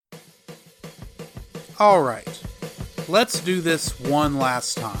Alright, let's do this one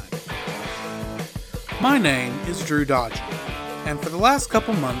last time. My name is Drew Dodger, and for the last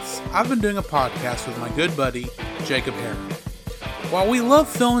couple months, I've been doing a podcast with my good buddy, Jacob Herron. While we love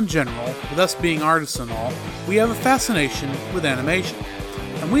film in general, with us being artists and all, we have a fascination with animation,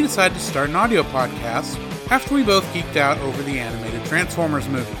 and we decided to start an audio podcast after we both geeked out over the animated Transformers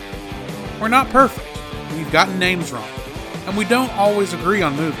movie. We're not perfect, we've gotten names wrong, and we don't always agree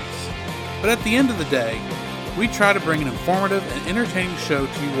on movies. But at the end of the day, we try to bring an informative and entertaining show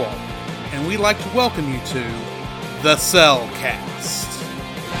to you all, and we'd like to welcome you to The Cellcast.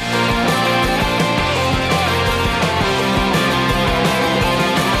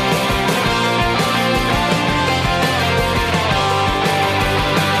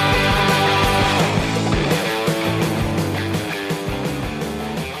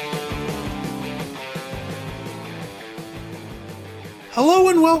 Hello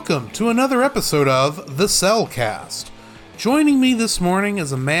and welcome to another episode of The Cellcast. Joining me this morning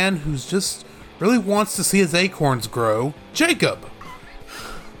is a man who's just really wants to see his acorns grow, Jacob.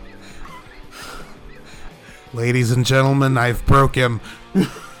 Ladies and gentlemen, I've broke him.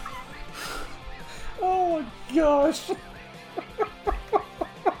 Oh my gosh.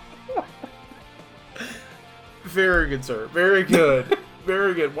 Very good, sir. Very good.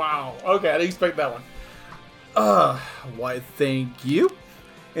 Very good. Wow. Okay, I didn't expect that one. Why, thank you.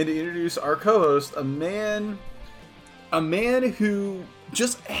 And to introduce our co-host, a man who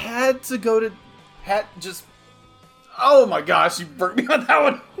just had to go to, oh my gosh, you broke me on that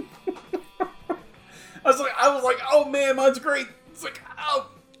one. I was like, oh man, mine's great. It's like, oh,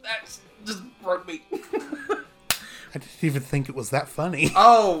 that just broke me. I didn't even think it was that funny.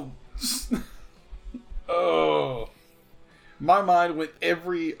 Oh, my mind went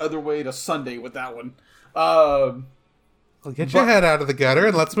every other way to Sunday with that one. Well, get your head out of the gutter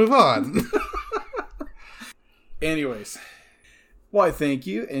and let's move on. Anyways, why thank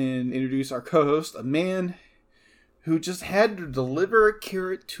you, and introduce our co-host, a man who just had to deliver a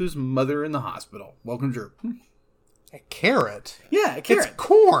carrot to his mother in the hospital. Welcome, Drew. A carrot? Yeah, a carrot. It's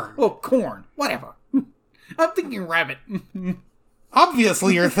corn. Well, corn. Whatever. I'm thinking rabbit.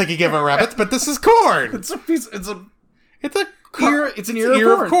 Obviously you're thinking of a rabbit, but this is corn. It's an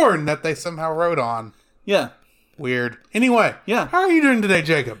ear of corn that they somehow wrote on. Yeah. Weird. Anyway, yeah. How are you doing today,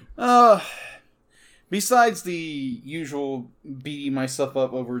 Jacob? Besides the usual beating myself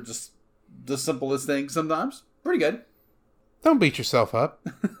up over just the simplest things sometimes, pretty good. Don't beat yourself up.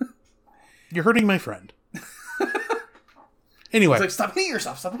 You're hurting my friend. Anyway. It's like, stop hitting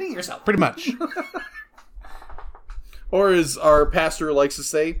yourself. Stop hitting yourself. Pretty much. Or as our pastor likes to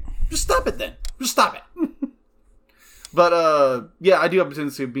say, just stop it then. Just stop it. But, yeah, I do have a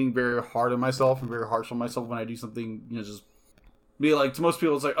tendency of being very hard on myself and very harsh on myself when I do something, just be like, to most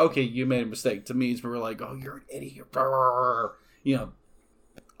people, it's like, okay, you made a mistake. To me, it's more like, oh, you're an idiot. All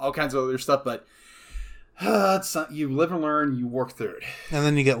kinds of other stuff. But it's not, you live and learn, you work through it. And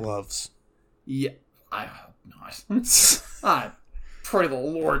then you get loves. Yeah, I hope not. I pray the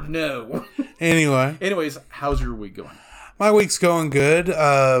Lord no. Anyways, how's your week going? My week's going good.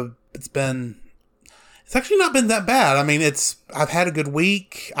 It's actually not been that bad. I mean, I've had a good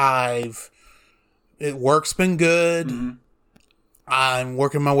week. Work's been good. Mm-hmm. I'm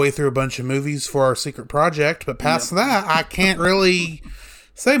working my way through a bunch of movies for our secret project, but past that, I can't really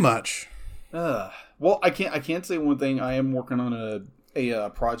say much. Well, I can't say one thing. I am working on a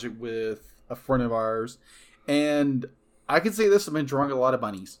project with a friend of ours, and I can say this: I've been drawing a lot of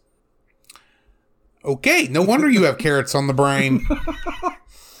bunnies. Okay, no wonder you have carrots on the brain.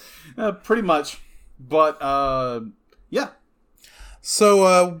 Pretty much. But, yeah.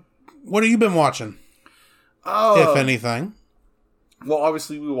 So, what have you been watching? If anything. Well,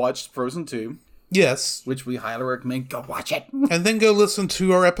 obviously, we watched Frozen 2. Yes. Which we highly recommend. Go watch it. And then go listen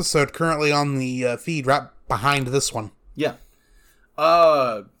to our episode currently on the feed right behind this one. Yeah.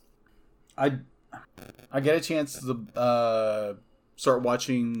 I get a chance to start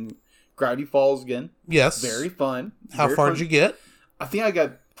watching Gravity Falls again. Yes. Very fun. How far did you get? I think I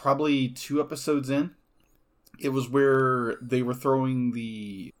got probably 2 episodes in. It was where they were throwing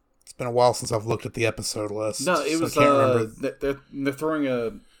the... It's been a while since I've looked at the episode list. No, it was... I can't remember. They're throwing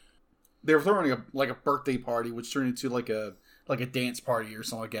a... They were throwing a birthday party, which turned into like a dance party or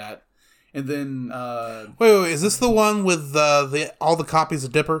something like that. And then... Wait, is this the one with all the copies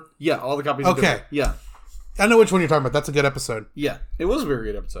of Dipper? Yeah, all the copies of Dipper. Okay. Yeah. I know which one you're talking about. That's a good episode. Yeah, it was a very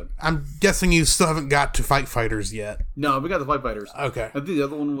good episode. I'm guessing you still haven't got to Fight Fighters yet. No, we got the Fight Fighters. Okay. I think the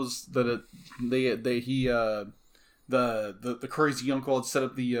other one was that they the crazy uncle had set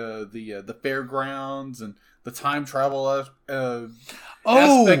up the fairgrounds and the time travel aspect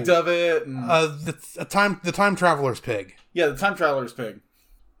of it. And, the time traveler's pig. Yeah, the time traveler's pig.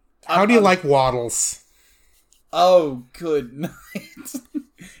 How do you like Waddles? Oh, good night.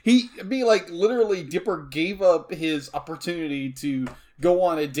 Literally, Dipper gave up his opportunity to go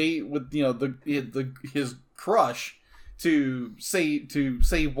on a date with his crush to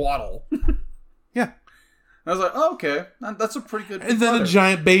save Waddle. Yeah, I was like, oh, okay, that's a pretty good. And then a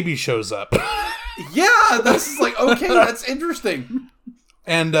giant baby shows up. Yeah, that's like, okay, that's interesting.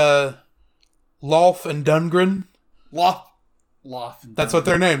 And Lolf and Dungren. Loth. That's what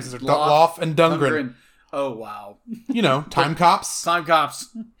their names are. Lolf and Dungren. Oh, wow. Time cops. Time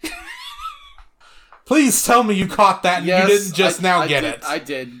cops. Please tell me you caught that and yes, you didn't just get it. I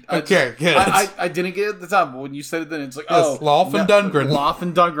did. Okay, good. I didn't get it at the time, but when you said it then, it's like, yes, Lolf and Dungren. Lolf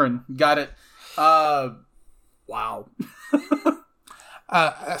and Dungren. Got it. Wow.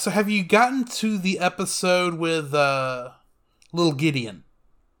 So have you gotten to the episode with Little Gideon?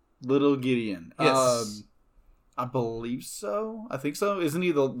 Little Gideon. Yes. I believe so. I think so. Isn't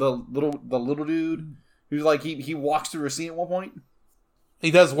he the little dude who's like he walks through a scene at one point?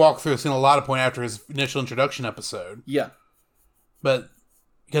 He does walk through a scene a lot of point after his initial introduction episode. Yeah. But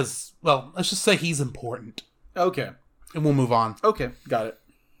because, well, let's just say he's important. Okay. And we'll move on. Okay, got it.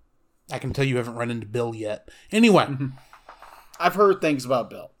 I can tell you haven't run into Bill yet. Anyway. I've heard things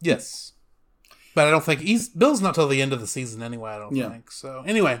about Bill. Yes. But I don't think Bill's not till the end of the season anyway, I don't think. So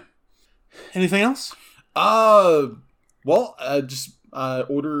anyway. Anything else? Well, just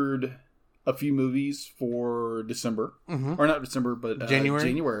ordered a few movies for December. Or not December, but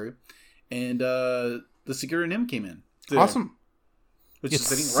January. And The Secret in Him came in today, awesome. Which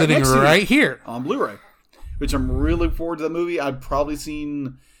it's is sitting right here on Blu-ray. Which I'm really looking forward to that movie. I've probably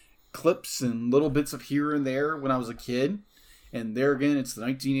seen clips and little bits of here and there when I was a kid. And there again, it's the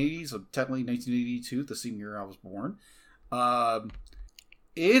 1980s, so technically 1982, the same year I was born.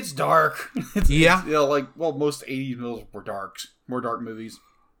 It's dark. It's most 80s movies were more dark movies.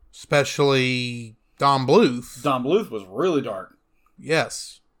 Especially Don Bluth. Don Bluth was really dark.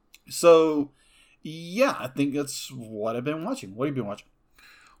 Yes. So, yeah, I think that's what I've been watching. What have you been watching?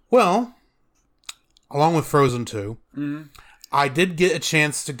 Well, along with Frozen 2, I did get a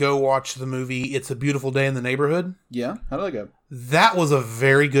chance to go watch the movie It's a Beautiful Day in the Neighborhood. Yeah? How did that go? That was a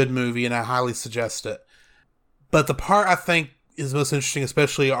very good movie, and I highly suggest it. But the part I think is most interesting,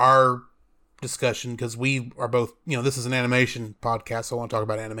 especially our discussion, because we are both, this is an animation podcast, so I want to talk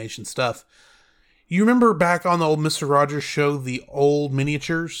about animation stuff. You remember back on the old Mr. Rogers show, the old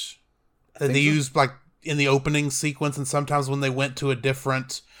miniatures that they used like in the opening sequence, and sometimes when they went to a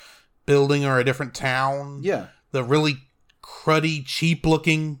different building or a different town? Yeah. The really cruddy,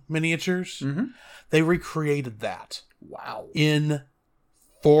 cheap-looking miniatures? They recreated that. Wow. In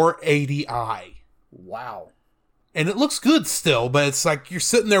 480i. Wow. And it looks good still, but it's like you're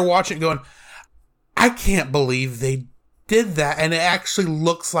sitting there watching going, I can't believe they did that, and it actually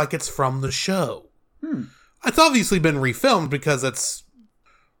looks like it's from the show. It's obviously been refilmed because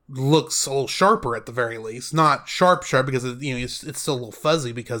looks a little sharper at the very least. Not sharp because it's still a little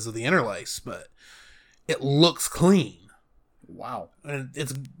fuzzy because of the interlace, but it looks clean. Wow. And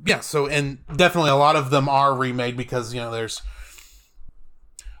it's and definitely a lot of them are remade because there's,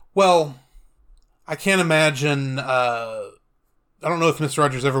 well, I can't imagine, I don't know if Mr.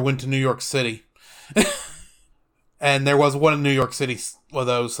 Rogers ever went to New York City. And there was one in New York City, one of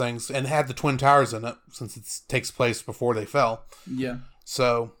those things, and had the Twin Towers in it, since it takes place before they fell. Yeah.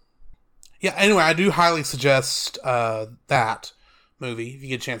 So, yeah, anyway, I do highly suggest that movie, if you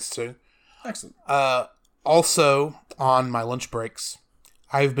get a chance to. Excellent. Also, on my lunch breaks,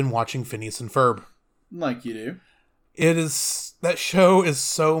 I've been watching Phineas and Ferb. Like you do. That show is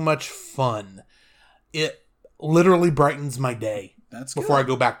so much fun. It literally brightens my day. That's before good. I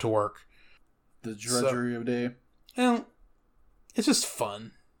go back to work. The drudgery of day. It's just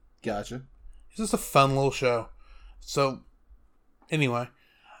fun. Gotcha. It's just a fun little show. So, anyway.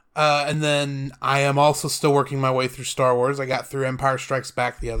 And then I am also still working my way through Star Wars. I got through Empire Strikes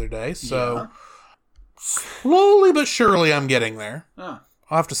Back the other day. So, slowly but surely I'm getting there. I'll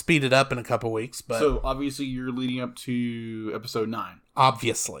have to speed it up in a couple weeks. But so, obviously you're leading up to Episode 9.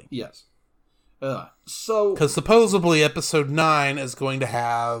 Obviously. Yes. Because supposedly Episode 9 is going to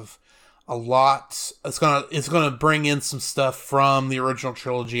have a lot. It's gonna bring in some stuff from the original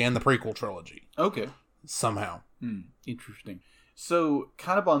trilogy and the prequel trilogy. Okay. Somehow. Interesting. So,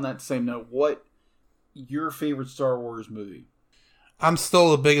 kind of on that same note, what your favorite Star Wars movie? I'm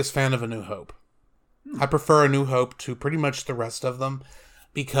still the biggest fan of A New Hope. I prefer A New Hope to pretty much the rest of them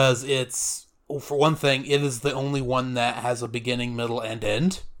because it's for one thing, it is the only one that has a beginning, middle, and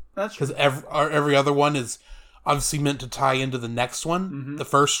end. That's true. Because every other one is obviously meant to tie into the next one. Mm-hmm. The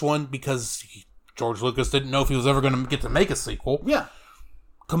first one, because George Lucas didn't know if he was ever going to get to make a sequel. Yeah.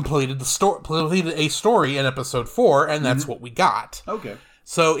 Completed a story in episode 4, and that's what we got. Okay.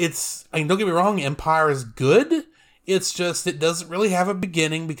 So don't get me wrong, Empire is good. It's just, it doesn't really have a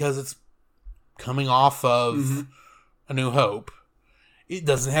beginning because it's coming off of A New Hope. It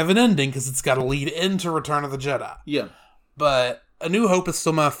doesn't have an ending because it's got to lead into Return of the Jedi. Yeah. But A New Hope is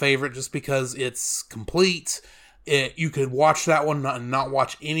still my favorite just because it's complete. You could watch that one and not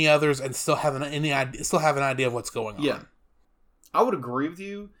watch any others and still have an idea of what's going on. Yeah. I would agree with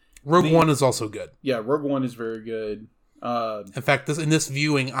you. Rogue One is also good. Yeah, Rogue One is very good. In fact, in this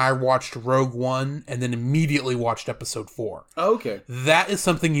viewing, I watched Rogue One and then immediately watched Episode 4. Oh, okay. That is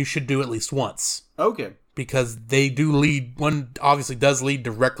something you should do at least once. Okay. Because they do lead, one obviously does lead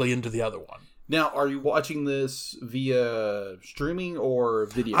directly into the other one. Now, are you watching this via streaming or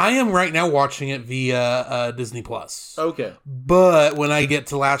video? I am right now watching it via Disney Plus. Okay. But when I get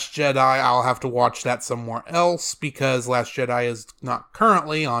to Last Jedi, I'll have to watch that somewhere else because Last Jedi is not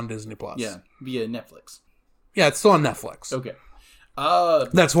currently on Disney Plus. Yeah, via Netflix. Yeah, it's still on Netflix. Okay.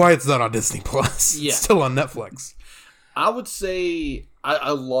 That's why it's not on Disney Plus. Yeah. It's still on Netflix. I would say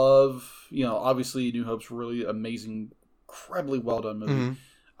I love, obviously New Hope's really amazing, incredibly well done movie. Mm-hmm.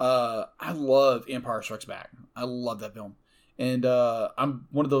 I love Empire Strikes Back. I love that film. And I'm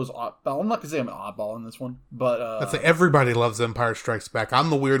one of those I'm not going to say I'm an oddball in this one, but I'd say everybody loves Empire Strikes Back. I'm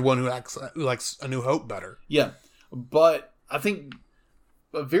the weird one who likes A New Hope better. Yeah. But I think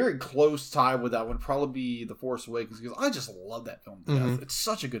a very close tie with that would probably be The Force Awakens because I just love that film to death. It's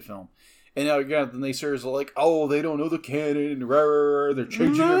such a good film. And now again, the naysayers are like, oh, they don't know the canon, they're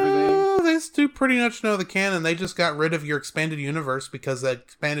changing everything. They do pretty much know the canon. They just got rid of your expanded universe because that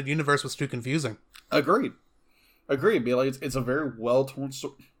expanded universe was too confusing. Agreed. Be like, it's a very well told.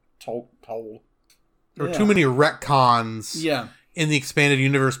 There were too many retcons Yeah. in the expanded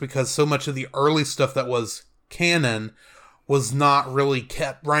universe because so much of the early stuff that was canon was not really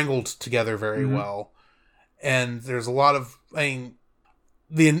kept wrangled together very well. And there's a lot of,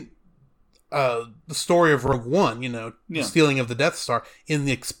 the story of Rogue One, the stealing of the Death Star in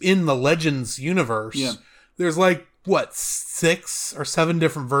the Legends universe. Yeah. There's 6 or 7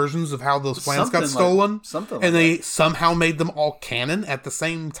 different versions of how those plans got stolen, and they somehow made them all canon at the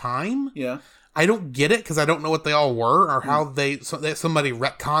same time. Yeah, I don't get it because I don't know what they all were or how somebody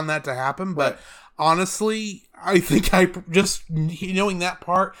retconned that to happen. But honestly, I think I just knowing that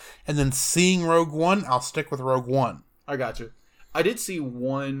part and then seeing Rogue One, I'll stick with Rogue One. I got you. I did see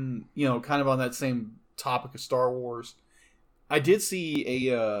one, kind of on that same topic of Star Wars. I did see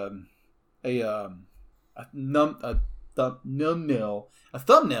a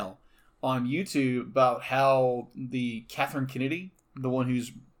thumbnail on YouTube about how the Catherine Kennedy, the one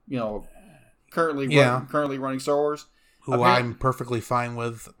who's currently running Star Wars, who I'm perfectly fine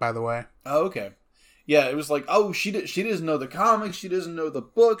with, by the way. Oh, okay. Yeah, it was like, oh, she doesn't know the comics, she doesn't know the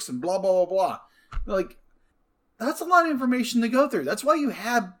books, and blah blah blah blah. Like, that's a lot of information to go through. That's why you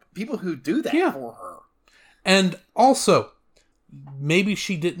have people who do that for her. And also, maybe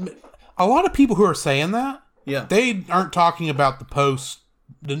she didn't. A lot of people who are saying that, they aren't talking about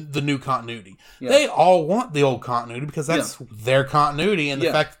the new continuity. Yeah. They all want the old continuity because that's their continuity, and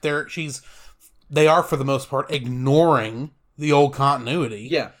the fact that they are for the most part ignoring the old continuity.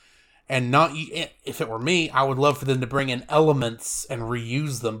 Yeah. And not, if it were me, I would love for them to bring in elements and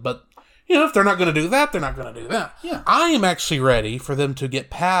reuse them, but if they're not going to do that, they're not going to do that. Yeah. I am actually ready for them to get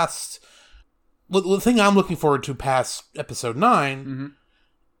past. The thing I'm looking forward to past episode 9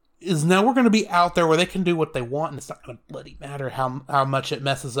 is now we're going to be out there where they can do what they want, and it's not going to bloody matter how much it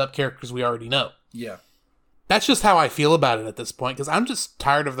messes up characters we already know. Yeah. That's just how I feel about it at this point, because I'm just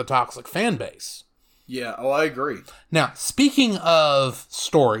tired of the toxic fan base. Yeah, I agree. Now, speaking of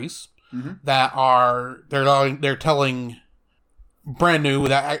stories that they're telling brand new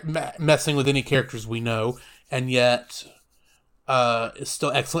without messing with any characters we know, and yet is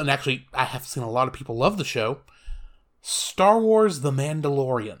still excellent. And actually, I have seen a lot of people love the show. Star Wars: The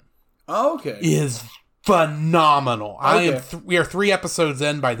Mandalorian. Oh, okay. Is phenomenal. Okay. We are 3 episodes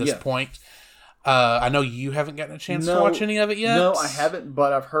in by this point. I know you haven't gotten a chance to watch any of it yet. No, I haven't,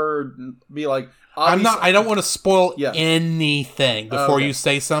 but I've heard be like, I don't want to spoil anything before you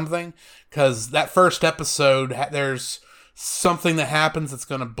say something, because that first episode, there's something that happens that's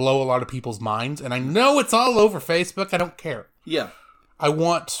going to blow a lot of people's minds, and I know it's all over Facebook. I don't care. Yeah. I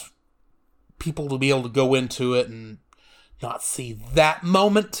want people to be able to go into it and not see that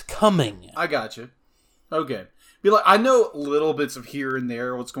moment coming. I got you. Okay. Be like, I know little bits of here and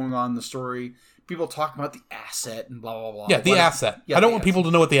there, what's going on in the story. People talking about the asset and blah, blah, blah. Yeah, the asset. Yeah, I don't want people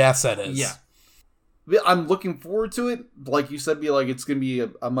to know what the asset is. Yeah. I'm looking forward to it. Like you said, it's going to be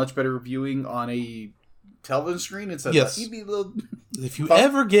a much better viewing on a television screen instead of little... If you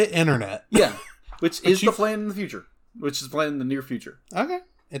ever get internet. Yeah. Which is the plan in the future. Which is the plan in the near future. Okay.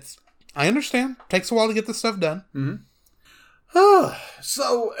 I understand. Takes a while to get this stuff done. Mm-hmm.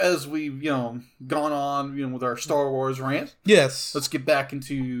 So, as we've, gone on, with our Star Wars rant. Yes. Let's get back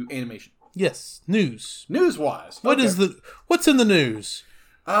into animation. Yes. News. News-wise. What's in the news?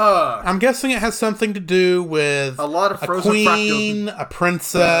 I'm guessing it has something to do with a lot of frozen queen, a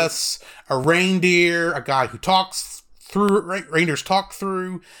princess, a reindeer, a guy who talks through, reindeers talk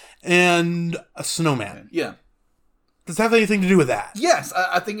through, and a snowman. Yeah. Does it have anything to do with that? Yes,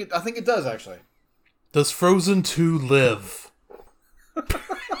 I think it does, actually. Does Frozen 2 live?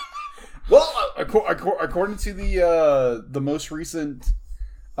 Well, according to the most recent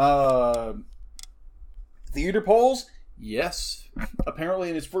theater polls, yes. Apparently,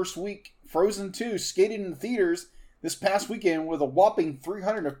 in its first week, Frozen 2 skated in theaters this past weekend with a whopping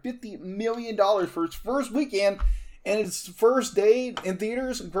 $350 million for its first weekend, and its first day in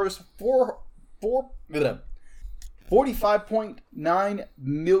theaters grossed $45.9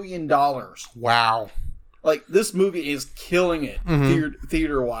 million. Wow. Like, this movie is killing it,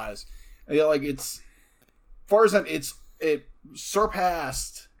 theater-wise. It's... far as that, it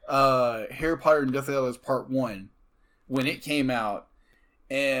surpassed Harry Potter and Deathly Hallows Part 1 when it came out,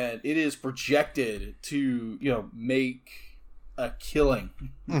 and it is projected to, make a killing.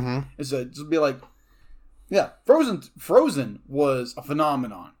 Mm-hmm. And so, just be like, yeah, Frozen was a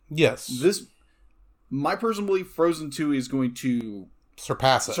phenomenon. Yes. My personal belief, Frozen 2 is going to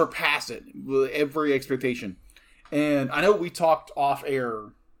surpass it with every expectation. And I know we talked off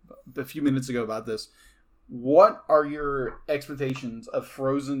air a few minutes ago about this. What are your expectations of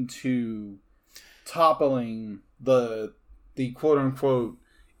Frozen 2 toppling the quote unquote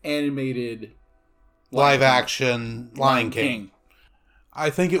animated live action Lion King?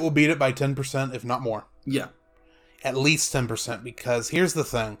 I think it will beat it by 10%, if not more. Yeah. At least 10%, because here's the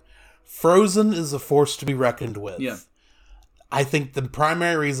thing. Frozen is a force to be reckoned with. Yeah. I think the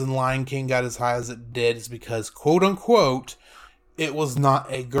primary reason Lion King got as high as it did is because, quote unquote, it was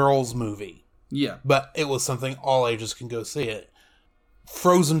not a girls' movie. Yeah. But it was something all ages can go see it.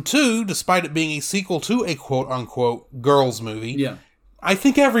 Frozen 2, despite it being a sequel to a quote unquote girls' movie, yeah, I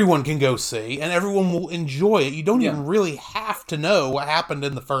think everyone can go see, and everyone will enjoy it. You don't even really have to know what happened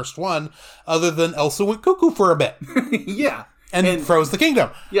in the first one, other than Elsa went cuckoo for a bit. Yeah. And froze the kingdom.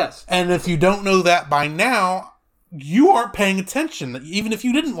 Yes. And if you don't know that by now, you aren't paying attention, even if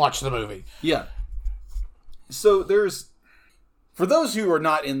you didn't watch the movie. Yeah. So for those who are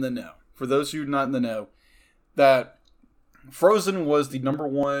not in the know, that Frozen was the number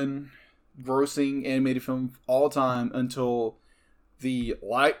one grossing animated film of all time until the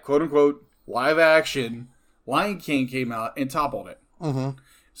quote unquote live action Lion King came out and toppled it. Mm-hmm.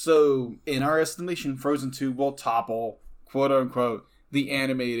 So in our estimation, Frozen 2 will topple quote unquote the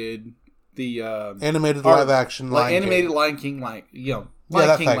animated live action Lion King. Lion King, Lion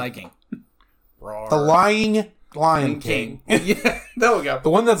King. The lying Lion King. Yeah, there we go. The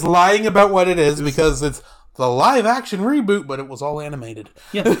one that's lying about what it is because it's the live action reboot, but it was all animated.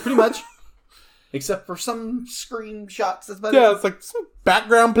 Yeah, pretty much. Except for some screenshots. That's about it. Yeah, it's like some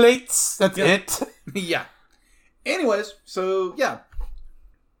background plates. That's it. Yeah. Anyways, so yeah.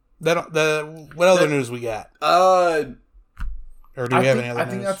 What other news we got? Or do we have any other news? I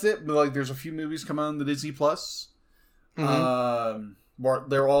think that's it. But there's a few movies coming on the Disney Plus. Mm-hmm.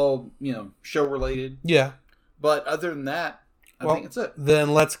 They're all, show related. Yeah. But other than that, I think that's it.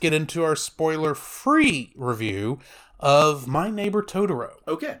 Then let's get into our spoiler-free review of My Neighbor Totoro.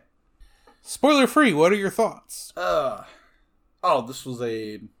 Okay. Spoiler-free, what are your thoughts? This was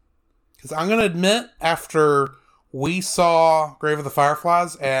Because I'm going to admit, after we saw Grave of the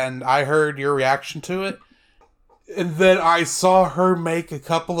Fireflies, and I heard your reaction to it, and then I saw her make a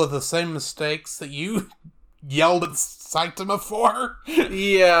couple of the same mistakes that you yelled at Saitama for.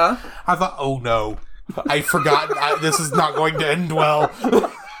 Yeah. I thought, oh no. I forgot. This is not going to end well.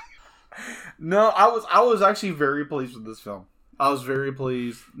 No, I was actually very pleased with this film. I was very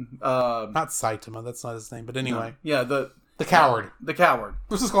pleased. Not Saitama, that's not his name, but anyway. No. Yeah, the coward. The coward.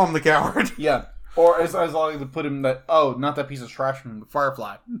 Let's just call him the coward. Yeah. Or as I like to put him not that piece of trash from the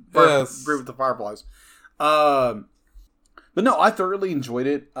Firefly. Yes. Agree with the Fireflies. But no, I thoroughly enjoyed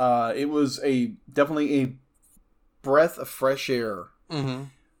it. It was definitely a breath of fresh air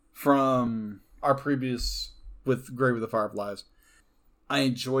from our previous with Grave of the Fireflies. I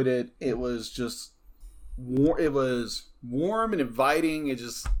enjoyed it. It was just it was warm and inviting. It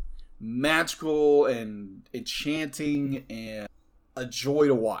just magical and enchanting and a joy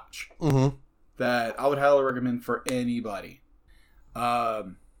to watch. Mm-hmm. That I would highly recommend for anybody.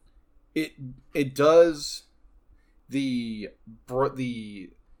 It does the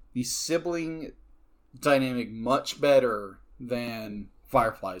sibling dynamic much better than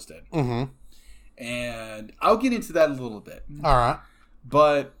Fireflies did. Mm-hmm. And I'll get into that a little bit. All right.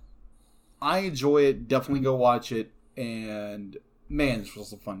 But I enjoy it. Definitely go watch it. And man, this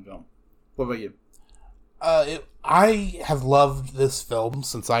was a fun film. What about you? I have loved this film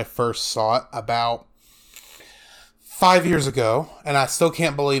since I first saw it about 5 years ago, and I still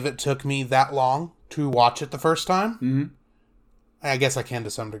can't believe it took me that long to watch it the first time. Mm-hmm. I guess I can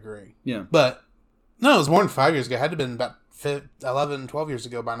to some degree. Yeah. But, no, it was more than 5 years ago. It had to have been about 11, 12 years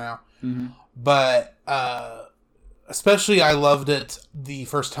ago by now. Mm-hmm. But, especially I loved it the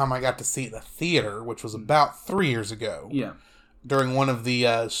first time I got to see it in the theater, which was about 3 years ago. Yeah. During one of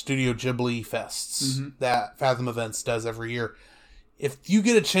the Studio Ghibli fests Mm-hmm. that Fathom Events does every year. If you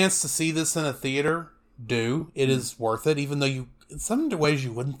get a chance to see this in a theater, do. It is worth it, even though in some ways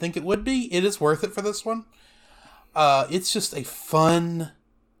you wouldn't think it would be. It is worth it for this one. It's just a fun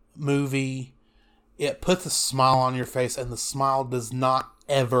movie. It puts a smile on your face, and the smile does not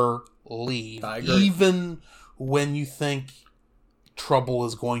ever leave. I agree. Even when you think trouble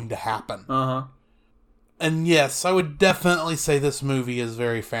is going to happen. Uh-huh. And yes, I would definitely say this movie is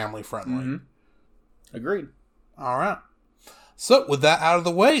very family friendly. Mm-hmm. Agreed. All right. So, with that out of the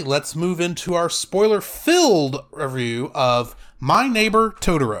way, let's move into our spoiler-filled review of My Neighbor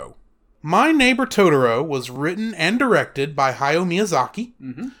Totoro. My Neighbor Totoro was written and directed by Hayao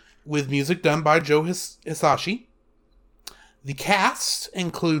Miyazaki, with music done by Joe Hisashi. The cast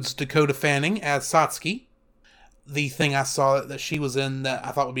includes Dakota Fanning as Satsuki. The thing I saw that she was in that I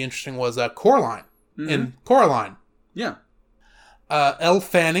thought would be interesting was Coraline. In Coraline. Yeah. Elle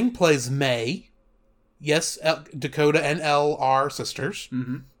Fanning plays May. Yes, Dakota and Elle are sisters,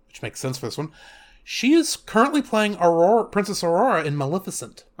 which makes sense for this one. She is currently playing Princess Aurora in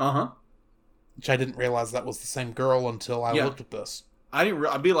Maleficent. Uh-huh. Which I didn't realize that was the same girl until I looked at this. I didn't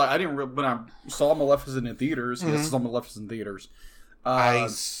when I saw Maleficent in theaters. Yes, I saw Maleficent in theaters. I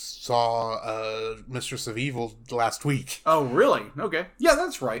saw Mistress of Evil last week. Oh, really? Okay. Yeah,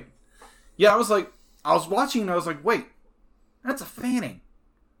 that's right. Yeah, I was watching and I was like, wait, that's a Fanning.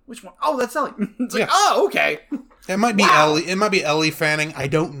 Which one? Oh, that's Ellie. It's like, oh, okay. It might be Ellie. It might be Ellie Fanning. I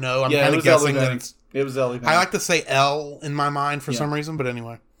don't know. I'm kind of guessing that it was Ellie Fanning. I like to say Elle in my mind for some reason, but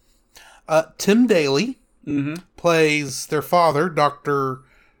anyway. Tim Daly plays their father, Professor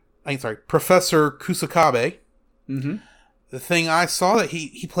Kusakabe. Mm-hmm. The thing I saw that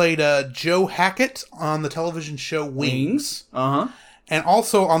he played Joe Hackett on the television show Wings. Uh-huh. And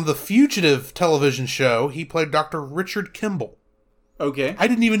also on the Fugitive television show, he played Dr. Richard Kimball. Okay. I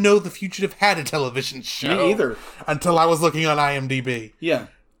didn't even know The Fugitive had a television show. Me either. Until I was looking on IMDb. Yeah.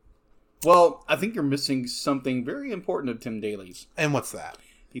 Well, I think you're missing something very important of Tim Daly's. And what's that?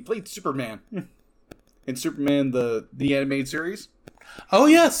 He played Superman. In Superman, the animated series. Oh,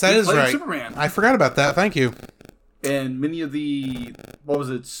 yes, that is right. Superman. I forgot about that. Thank you. And many of the,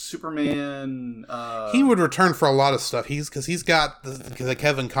 Superman... he would return for a lot of stuff. Because he's got the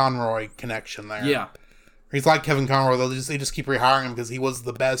Kevin Conroy connection there. Yeah. He's like Kevin Conroy, though. They just keep rehiring him because he was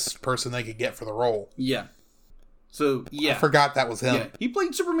the best person they could get for the role. Yeah. So, yeah. I forgot that was him. Yeah. He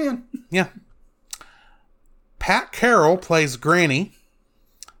played Superman. Yeah. Pat Carroll plays Granny.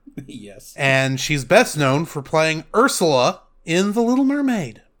 Yes. And she's best known for playing Ursula in The Little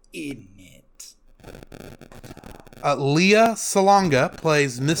Mermaid. In it. Leah Salonga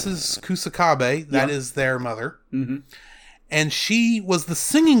plays Mrs. Kusakabe. That is their mother. Mm-hmm. And she was the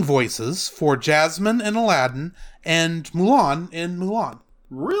singing voices for Jasmine in Aladdin and Mulan in Mulan.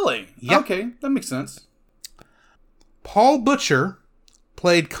 Really? Yep. Okay, that makes sense. Paul Butcher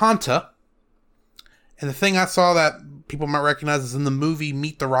played Kanta. And the thing I saw that people might recognize is in the movie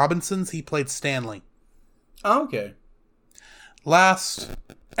Meet the Robinsons, he played Stanley. Oh, okay. Last,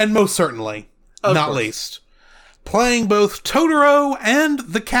 and most certainly, of not course. least, playing both Totoro and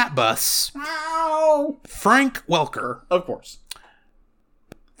the Catbus, Frank Welker. Of course.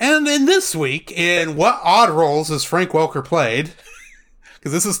 And in this week, in what odd roles has Frank Welker played?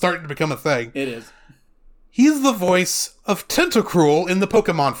 Because this is starting to become a thing. It is. He's the voice of Tentacruel in the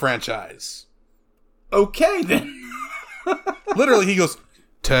Pokemon franchise. Okay, then. Literally, he goes,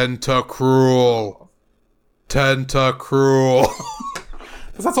 Tentacruel. Tentacruel.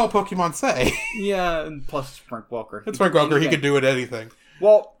 Because that's all Pokemon say. Yeah, and plus it's Frank Welker. It's Frank Welker. He could do it anything.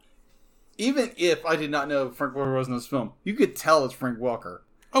 Well, even if I did not know Frank Welker was in this film, you could tell it's Frank Welker.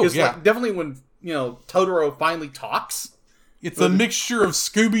 Oh, yeah. Like, definitely when, Totoro finally talks. It's a mixture of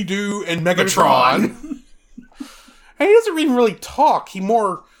Scooby-Doo and Megatron. And he doesn't even really talk. He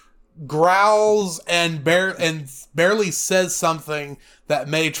more growls and barely says something that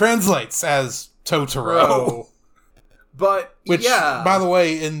May translates as Totoro. But, which, by the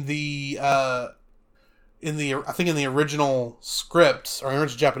way, in the original script, or in the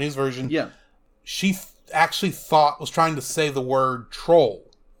original Japanese version, she actually was trying to say the word troll,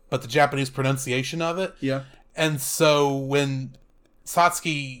 but the Japanese pronunciation of it. Yeah. And so when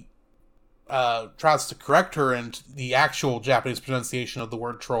Satsuki tries to correct her in the actual Japanese pronunciation of the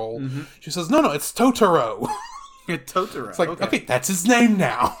word troll, she says, no, it's Totoro. Totoro. It's like, okay, that's his name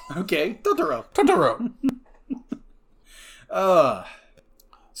now. Okay, Totoro. Totoro.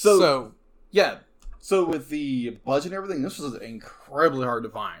 So with the budget and everything, this was incredibly hard to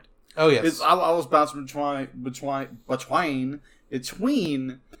find. Oh, yes. I was bouncing between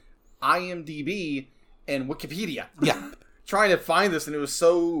IMDb and Wikipedia. Yeah. Trying to find this, and it was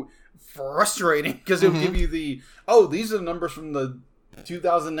so frustrating because it would give you these are the numbers from the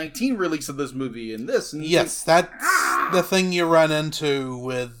 2019 release of this movie and this. And yes, that's the thing you run into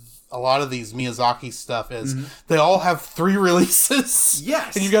with a lot of these Miyazaki stuff is they all have 3 releases.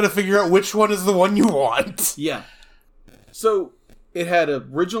 Yes. And you got to figure out which one is the one you want. Yeah. So it had an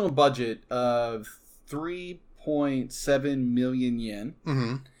original budget of 3.7 million yen.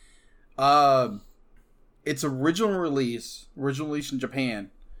 Mm-hmm. Its original release in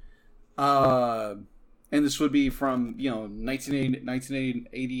Japan, and this would be from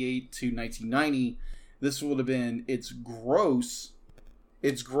 1988 to 1990. This would have been its gross.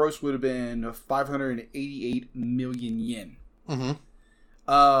 Its gross would have been 588 million yen. Mm-hmm.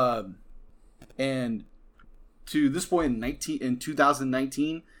 And to this point in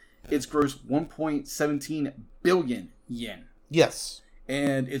 2019, it's gross 1.17 billion yen. Yes.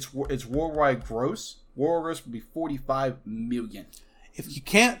 And its worldwide gross would be 45 million. If you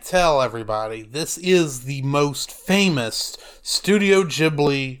can't tell everybody, this is the most famous Studio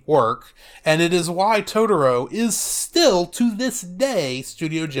Ghibli work, and it is why Totoro is still, to this day,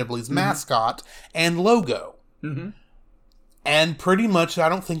 Studio Ghibli's mascot and logo. Mm-hmm. And pretty much, I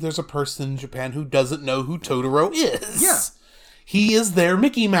don't think there's a person in Japan who doesn't know who Totoro is. Yeah. He is their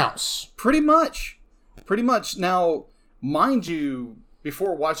Mickey Mouse. Pretty much. Now, mind you,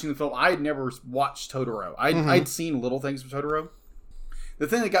 before watching the film, I had never watched Totoro. I'd seen little things of Totoro. The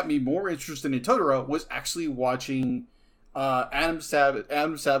thing that got me more interested in Totoro was actually watching Adam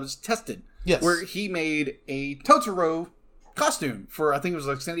Savage Tested. Yes. Where he made a Totoro costume for, I think it was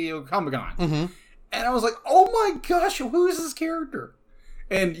like San Diego Comic-Con. Mm-hmm. And I was like, oh my gosh, who is this character?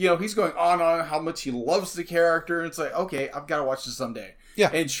 And, he's going on how much he loves the character. And it's like, okay, I've got to watch this someday. Yeah.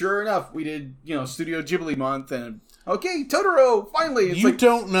 And sure enough, we did, Studio Ghibli Month. And, okay, Totoro, finally. You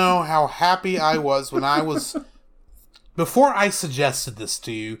don't know how happy I was when I was... Before I suggested this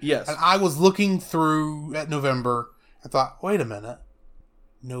to you, yes, and I was looking through at November, I thought, wait a minute.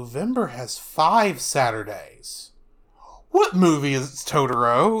 November has 5 Saturdays. What movie is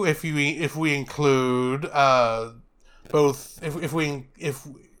Totoro? If we include both,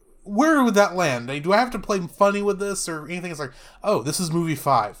 where would that land? Do I have to play funny with this or anything? It's like, oh, this is movie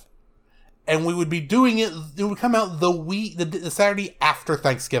 5, and we would be doing it. It would come out the Saturday after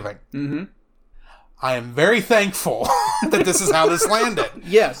Thanksgiving. Mm-hmm. I am very thankful that this is how this landed.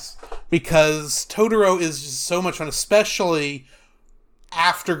 Yes. Because Totoro is just so much fun, especially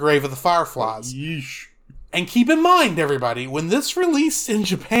after Grave of the Fireflies. Yeesh. And keep in mind, everybody, when this released in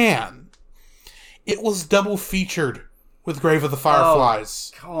Japan, it was double featured with Grave of the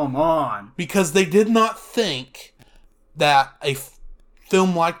Fireflies. Oh, come on. Because they did not think that a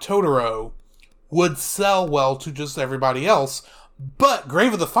film like Totoro would sell well to just everybody else. But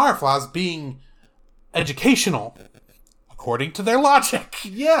Grave of the Fireflies being educational, according to their logic,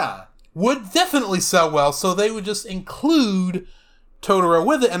 would definitely sell well, so they would just include Totoro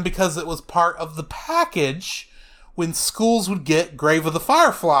with it, and because it was part of the package, when schools would get Grave of the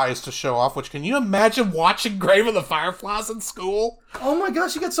Fireflies to show off, which, can you imagine watching Grave of the Fireflies in school? Oh my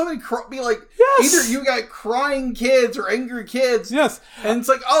gosh, you got so many, yes, either you got crying kids or angry kids. Yes. And it's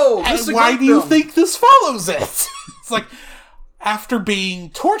like, oh, this is a why great do you film. think this follows it? It's like, after being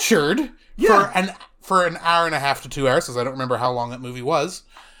tortured for an hour and a half to 2 hours, because I don't remember how long that movie was,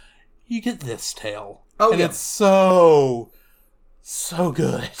 you get this tale. Oh, and it's so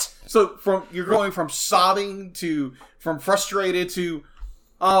good. So you're going from sobbing from frustrated to,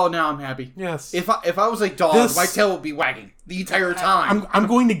 oh, now I'm happy. Yes. If I was a dog, my tail would be wagging the entire time. I'm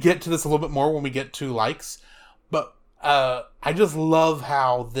going to get to this a little bit more when we get to likes, but I just love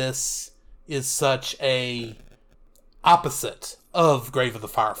how this is such a opposite of Grave of the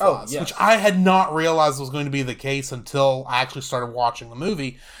Fireflies, which I had not realized was going to be the case until I actually started watching the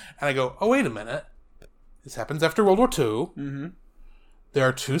movie. And I go, oh, wait a minute. This happens after World War II. Mm-hmm. There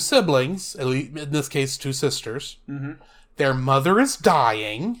are 2 siblings, at least in this case, 2 sisters. Mm-hmm. Their mother is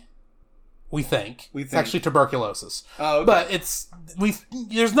dying. We think. It's actually tuberculosis. Oh, okay. But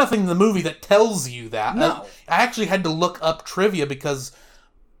there's nothing in the movie that tells you that. No. I actually had to look up trivia because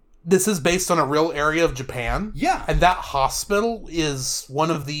this is based on a real area of Japan. Yeah. And that hospital is one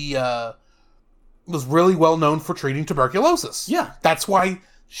of the, was really well known for treating tuberculosis. Yeah. That's why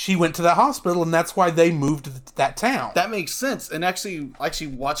she went to that hospital, and that's why they moved to that town. That makes sense. And actually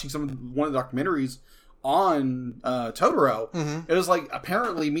watching one of the documentaries on Totoro, it was like,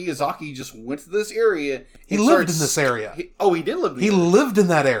 apparently Miyazaki just went to this area. He lived in this area. He did live in He lived in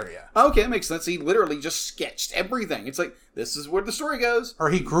that area. Okay, that makes sense. He literally just sketched everything. It's like, this is where the story goes. Or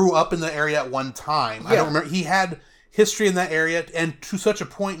he grew up in the area at one time. Yeah. I don't remember. He had history in that area, and to such a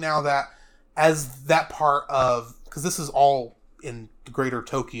point now that as that part of... Because this is all in the greater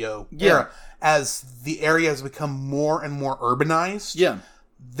Tokyo era. As the area has become more and more urbanized,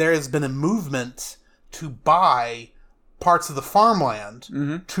 there has been a movement to buy parts of the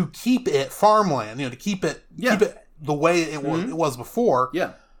farmland to keep it farmland, to keep it the way it was before.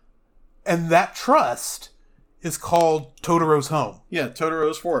 Yeah. And that trust is called Totoro's Home. Yeah,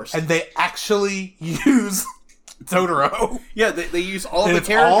 Totoro's Forest. And they actually use Totoro. Yeah, they use all the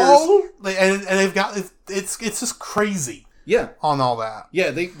characters. And they've got... It's just crazy. Yeah. On all that. Yeah,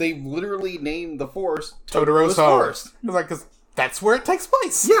 they literally named the forest Totoro's Forest. Because that's where it takes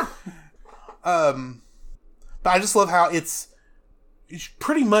place. Yeah. But I just love how it's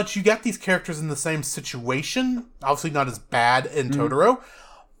pretty much, you got these characters in the same situation. Obviously not as bad in Totoro.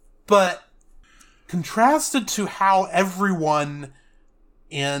 But contrasted to how everyone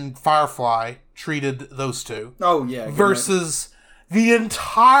in Firefly treated those 2. Oh, yeah. Versus the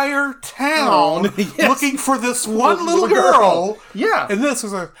entire town looking for this one little girl. Yeah. And this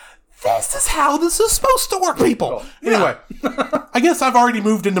is this is how this is supposed to work, people. Anyway, I guess I've already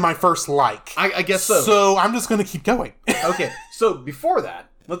moved into my first like. I guess so. So I'm just going to keep going. Okay. So before that,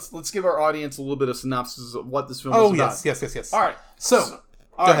 let's give our audience a little bit of synopsis of what this film is about. Oh, yes. All right. So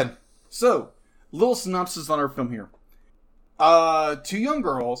go ahead. So, little synopsis on our film here. 2 young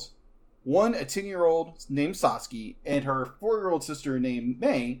girls, one a 10-year-old named Satsuki and her 4-year-old sister named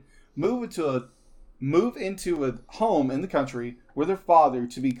May move into a home in the country with their father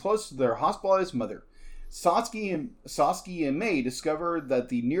to be close to their hospitalized mother. Satsuki and May discover that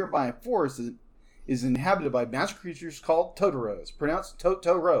the nearby forest is inhabited by magic creatures called Totoros, pronounced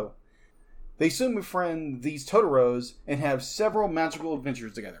Totoro. They soon befriend these Totoros and have several magical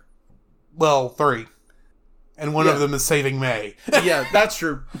adventures together. Well, 3. And one of them is saving May. Yeah, that's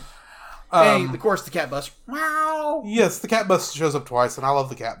true. And, of course, the Catbus. Wow. Yes, the Catbus shows up twice, and I love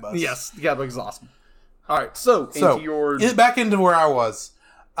the Catbus. Yes, the Catbus is awesome. All right, so back into where I was.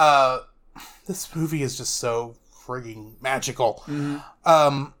 This movie is just so frigging magical.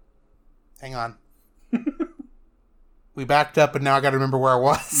 Mm-hmm. Hang on. We backed up, and now I got to remember where I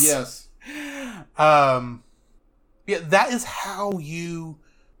was. Yes. That is how you...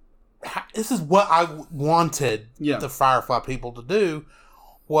 This is what I wanted the Firefly people to do,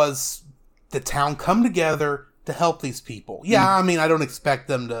 was the town come together to help these people. Yeah, I mean, I don't expect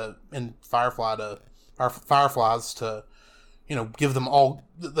them Fireflies to, give them all,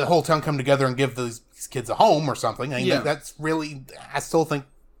 the whole town come together and give these kids a home or something. I mean, that's really, I still think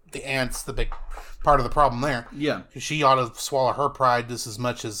the aunt's the big part of the problem there. Yeah. She ought to swallow her pride just as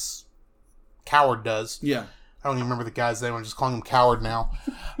much as Coward does. Yeah. I don't even remember the guy's name. I'm just calling him Coward now.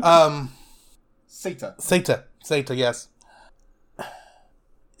 Seta, yes.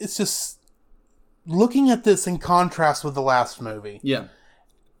 It's just... Looking at this in contrast with the last movie. Yeah.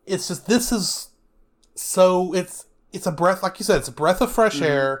 It's just... This is... So... It's a breath... Like you said, it's a breath of fresh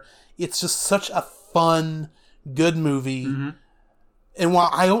air. It's just such a fun, good movie. Mm-hmm. And while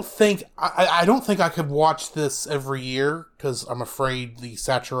I don't think I could watch this every year, because I'm afraid the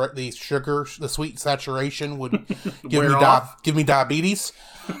sweet saturation would give me diabetes,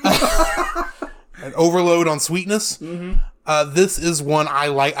 an overload on sweetness. Mm-hmm. This is one I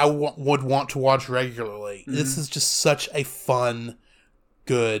would want to watch regularly. Mm-hmm. This is just such a fun,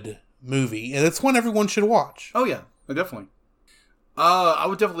 good movie, and it's one everyone should watch. Oh yeah, definitely. I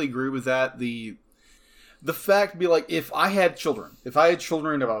would definitely agree with that. The fact be like, if I had children, if I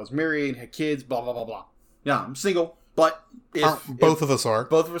was married, had kids, blah, blah, blah, blah. Yeah, I'm single, but both of us are.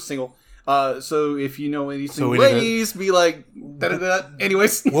 Both of us single. So if you know any single ladies, be like, da-da-da.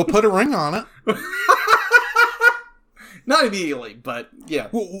 Anyways. We'll put a ring on it. Not immediately, but yeah.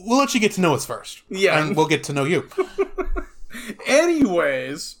 We'll let you get to know us first. Yeah. And we'll get to know you.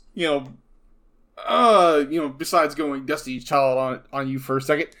 Anyways, besides going Destiny's Child on you for a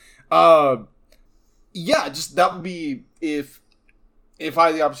second, just that would be if I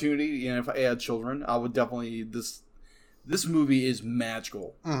had the opportunity, if I had children, I would definitely this movie is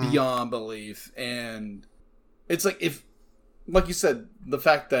magical beyond belief, and it's like you said, the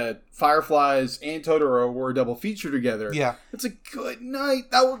fact that Fireflies and Totoro were a double feature together. Yeah, it's a good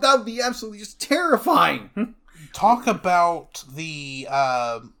night. That would be absolutely just terrifying. Talk about the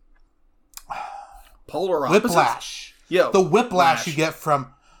polar opposites. Whiplash. Yeah, the whiplash you get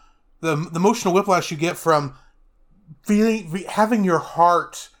from the emotional whiplash you get from having your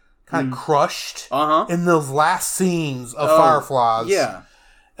heart kind of crushed in those last scenes of Fireflies. Yeah,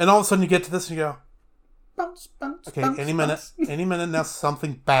 and all of a sudden you get to this and you go, bounce, okay, bounce, any minute now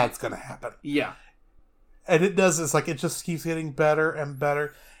something bad's gonna happen. Yeah, and it does. It's like it just keeps getting better and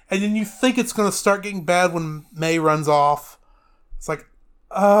better. And then you think it's going to start getting bad when May runs off. It's like,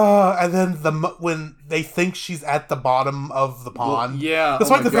 and then when they think she's at the bottom of the pond. Yeah.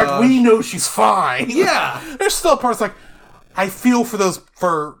 Despite the fact we know she's fine. Yeah. There's still parts like, I feel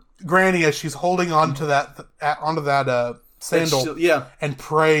for Granny as she's holding onto that sandal. And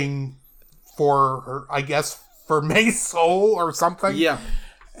praying for her, I guess, for May's soul or something. Yeah.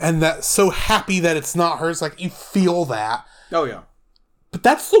 And that's so happy that it's not hers. Like, you feel that. Oh, yeah. But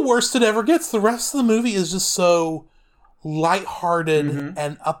that's the worst it ever gets. The rest of the movie is just so lighthearted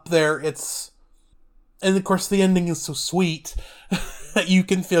and up there. And of course the ending is so sweet that you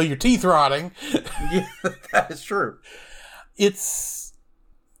can feel your teeth rotting. Yeah, that is true. It's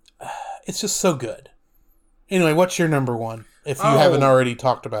just so good. Anyway, what's your number one? If you haven't already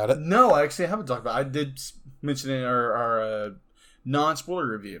talked about it. No, I actually haven't talked about it. I did mention in our non-spoiler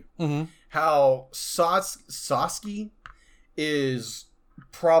review how Sasuke is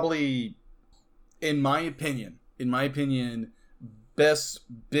probably, in my opinion, best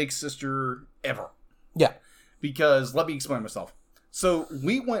big sister ever. Yeah. Because, let me explain myself. So,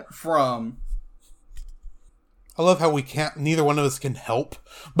 we went from... I love how neither one of us can help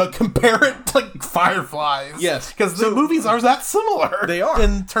but compare it to like Fireflies. Yes. Because the movies are that similar. They are.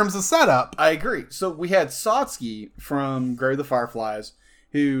 In terms of setup. I agree. So, we had Satsuki from Grave of the Fireflies,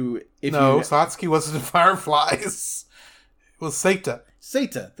 who... Satsuki wasn't in Fireflies. It was Seita.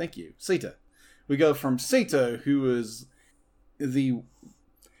 Seita, thank you. Seita. We go from Seita, who is the...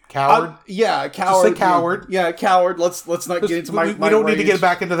 Coward? Coward. Just say coward. Yeah, coward. Let's not get into my We don't need to get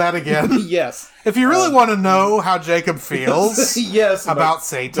back into that again. Yes. If you really want to know how Jacob feels yes, about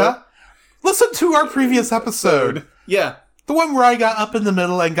Seita, listen to our previous episode. Yeah. The one where I got up in the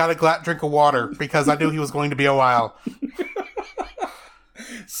middle and got a drink of water because I knew he was going to be a while.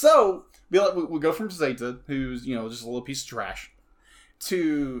 So, we go from Seita, who's, just a little piece of trash,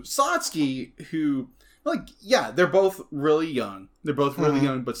 to Satsuki, who, they're both really young. They're both really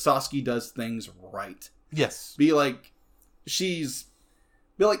young, but Satsuki does things right. Yes. She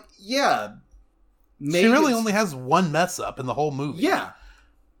really only has one mess up in the whole movie. Yeah.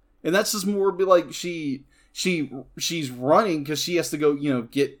 And that's just more she's running because she has to go,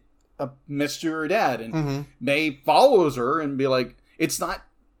 get a message to her dad. And May follows her and be like, it's not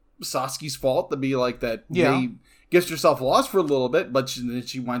Sasuke's fault to be like that. Yeah. May gets herself lost for a little bit, but then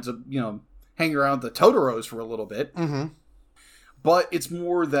she winds up, hanging around the Totoros for a little bit. Mm-hmm. But it's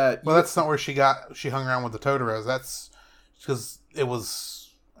more that... Well, that's not where she hung around with the Totoros. That's because it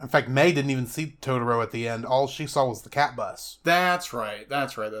was... In fact, May didn't even see Totoro at the end. All she saw was the Catbus. That's right.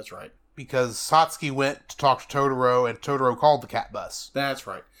 Because Satsuki went to talk to Totoro, and Totoro called the Catbus. That's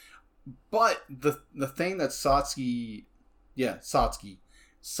right. But the thing that Satsuki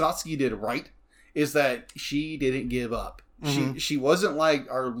did right is that she didn't give up. She wasn't like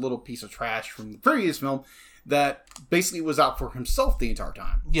our little piece of trash from the previous film that basically was out for himself the entire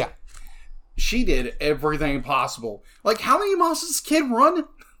time. Yeah. She did everything possible. Like, how many miles does this kid run?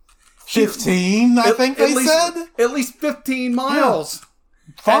 15, I think they said? At least 15 miles.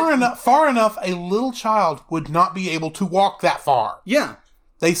 Yeah. Far enough, a little child would not be able to walk that far. Yeah.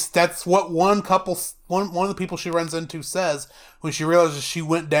 That's what one of the people she runs into says when she realizes she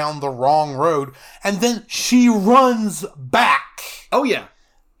went down the wrong road. And then she runs back. Oh, yeah.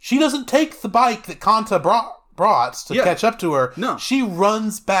 She doesn't take the bike that Kanta brought to catch up to her. No. She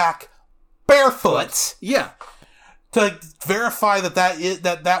runs back barefoot. Yeah. To verify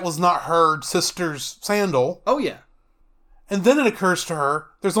that was not her sister's sandal. Oh, yeah. And then it occurs to her,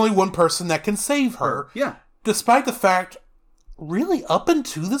 there's only one person that can save her. Yeah. Despite the fact, really, up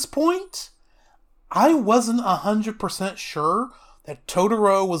until this point, I wasn't 100% sure that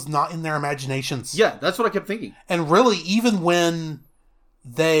Totoro was not in their imaginations. Yeah, that's what I kept thinking. And really, even when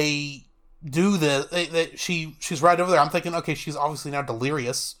they do this, she's right over there. I'm thinking, okay, she's obviously now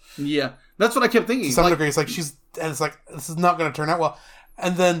delirious. Yeah, that's what I kept thinking. To some degree, it's like it's like, this is not going to turn out well.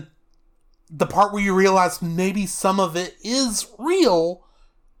 And then the part where you realize maybe some of it is real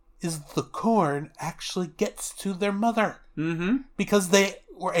is the corn actually gets to their mother. Mm-hmm. Because they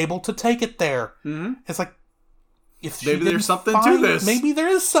were able to take it there. Mm-hmm. It's like, if maybe there's something to this. Maybe there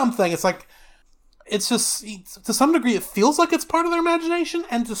is something. It's like, it's just, to some degree, it feels like it's part of their imagination,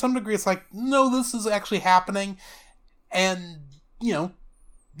 and to some degree, it's like, no, this is actually happening, and,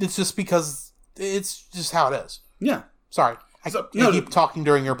 it's just because it's just how it is. Yeah. Sorry. I keep talking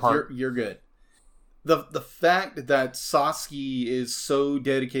during your part. You're good. The fact that Sasuke is so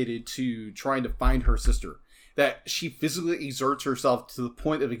dedicated to trying to find her sister, that she physically exerts herself to the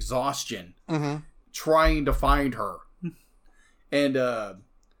point of exhaustion, trying to find her. And,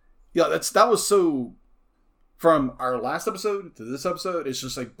 that was so, from our last episode to this episode, it's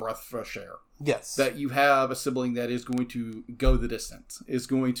just like breath of fresh air. Yes. That you have a sibling that is going to go the distance, is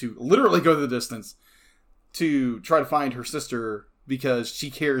going to literally go the distance to try to find her sister because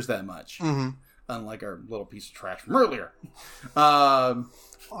she cares that much. Mm-hmm. Unlike our little piece of trash from earlier.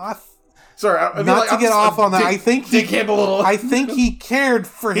 Sorry, to get off on that. I think he cared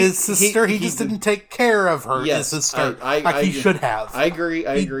for his sister. He just didn't take care of her. Yes, his sister, he should have. I agree.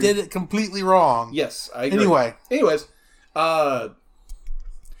 He did it completely wrong. Yes, I agree.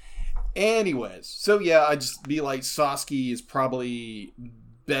 Anyways, so yeah, I just be like, Sasuke is probably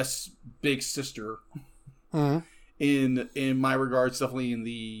best big sister in my regards. Definitely in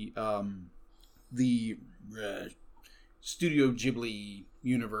the Studio Ghibli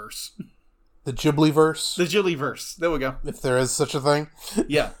universe. The Ghibli-verse? The Ghibli-verse. There we go. If there is such a thing.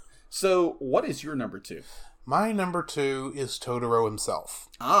 Yeah. So, what is your number 2? My number 2 is Totoro himself.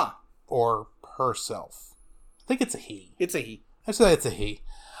 Ah. Or herself. I think it's a he. It's a he. I'd say it's a he.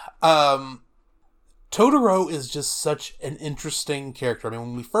 Totoro is just such an interesting character. I mean,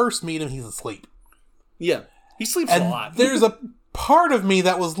 when we first meet him, he's asleep. Yeah. He sleeps a lot. There's a part of me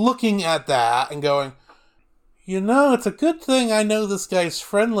that was looking at that and going, it's a good thing I know this guy's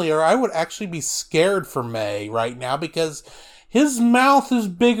friendly, or I would actually be scared for May right now, because his mouth is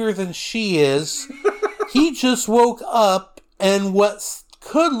bigger than she is. He just woke up, and what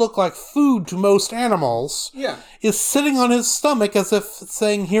could look like food to most animals is sitting on his stomach as if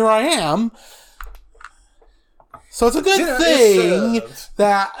saying, here I am. So it's a good thing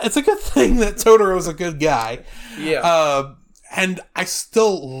that Totoro's a good guy. Yeah. And I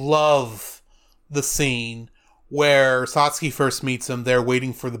still love the scene where Satsuki first meets him. They're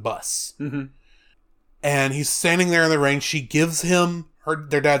waiting for the bus. Mm-hmm. And he's standing there in the rain. She gives him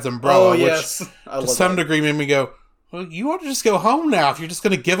their dad's umbrella, which to some degree made me go, well, you ought to just go home now if you're just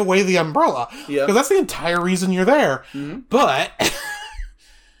going to give away the umbrella. Yeah. Because that's the entire reason you're there. Mm-hmm. But,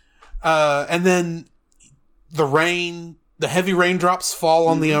 and then the heavy raindrops fall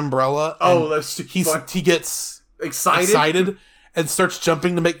on the umbrella. Oh, that's fun. He gets excited and starts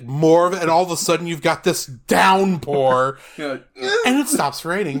jumping to make more of it, and all of a sudden you've got this downpour, and it stops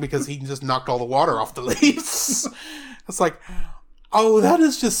raining because he just knocked all the water off the leaves. It's like, oh, that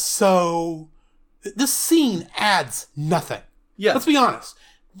is just so... This scene adds nothing. Yeah. Let's be honest.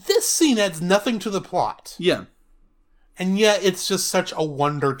 This scene adds nothing to the plot. Yeah. And yet it's just such a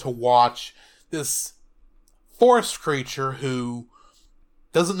wonder to watch this forest creature who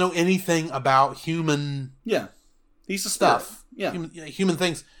doesn't know anything about human... Yeah. He's a stuff. Yeah. Human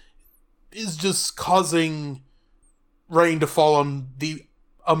things is just causing rain to fall on the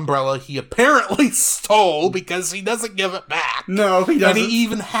umbrella he apparently stole because he doesn't give it back. No, he doesn't. And he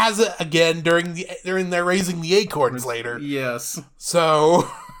even has it again during their raising the acorns later. Yes.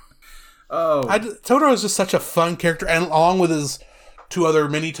 So, Totoro is just such a fun character, and along with his 2 other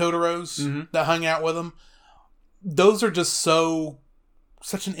mini Totoros that hung out with him, those are just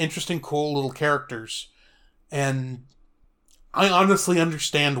such an interesting, cool little characters, and I honestly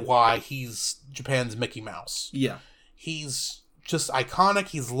understand why he's Japan's Mickey Mouse. Yeah. He's just iconic,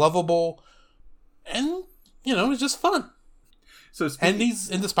 he's lovable, and, he's just fun.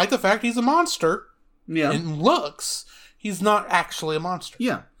 And despite the fact he's a monster, in looks, he's not actually a monster.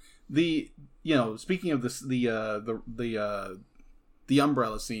 Yeah. Speaking of this, the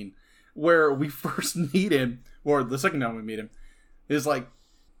umbrella scene, where we first meet him, or the second time we meet him, is like,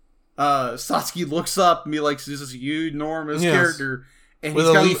 Satsuki looks up and be like, this is a huge, enormous character. And with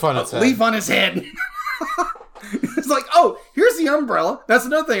he's got a leaf on his head. It's like, oh, here's the umbrella. That's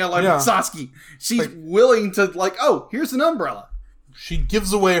another thing I like with Satsuki. She's willing to, here's an umbrella. She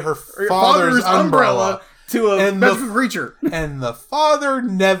gives away her father's umbrella to a magical creature. And the father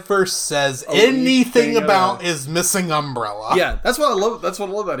never says anything about his missing umbrella. Yeah, that's what I love. That's what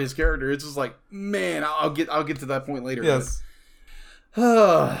I love about his character. It's just like, man, I'll get to that point later. Yes.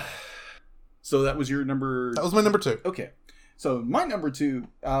 So that was your number. That was my number 2. Okay. So my number 2,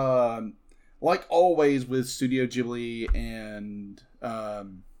 like always with Studio Ghibli and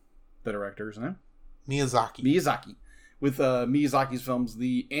the director's name? Miyazaki. With Miyazaki's films,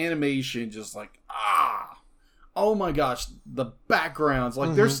 the animation just like, oh my gosh, the backgrounds.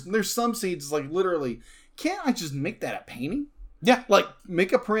 Like there's some scenes like literally, can't I just make that a painting? Yeah. Like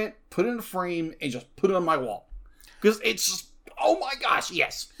make a print, put it in a frame, and just put it on my wall. Because it's just, oh my gosh,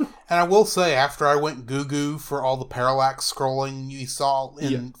 yes. And I will say, after I went goo-goo for all the parallax scrolling you saw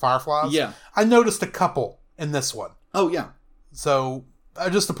in Fireflies, I noticed a couple in this one. Oh, yeah. So,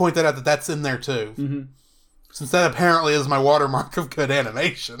 just to point that out, that's in there too. Mm-hmm. Since that apparently is my watermark of good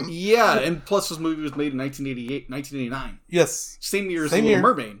animation. Yeah, and plus this movie was made in 1989. Yes. Same year as Little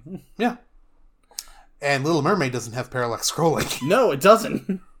Mermaid. Yeah. And Little Mermaid doesn't have parallax scrolling. No, it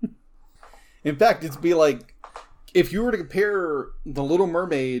doesn't. In fact, it'd be like, if you were to compare The Little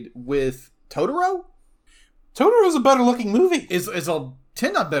Mermaid with Totoro? Totoro's a better looking movie. It's a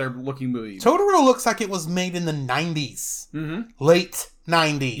 10 not better looking movie. Totoro looks like it was made in the 90s. Mm-hmm. Late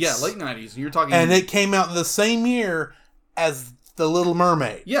 90s. Yeah, late 90s. You're talking... And it came out the same year as The Little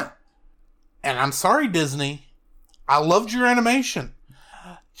Mermaid. Yeah. And I'm sorry, Disney. I loved your animation.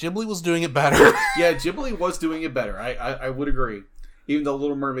 Ghibli was doing it better. Yeah, Ghibli was doing it better. I would agree. Even though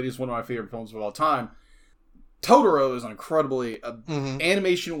Little Mermaid is one of my favorite films of all time. Totoro is incredibly...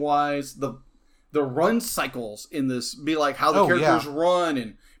 Animation-wise, the run cycles in this be like how the characters run,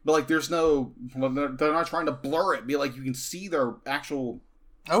 and but like there's no... They're not trying to blur it. Be like you can see their actual...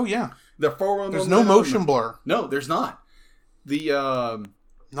 Oh, yeah. Their forward... There's no motion blur. No, there's not. The...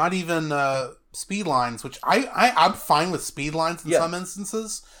 Not even speed lines, which I'm fine with speed lines in some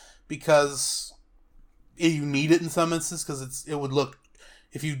instances, because you need it in some instances, because it would look...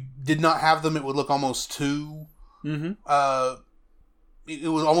 If you did not have them, it would look almost too... Mm-hmm. It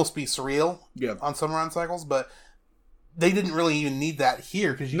would almost be surreal on some run cycles, but they didn't really even need that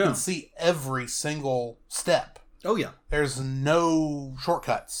here, because you can see every single step. Oh, yeah. There's no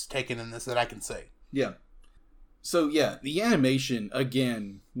shortcuts taken in this that I can see. Yeah. So, yeah, the animation,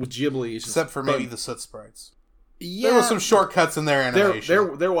 again, with Ghibli... is except for maybe the soot sprites. Yeah. There were some shortcuts in their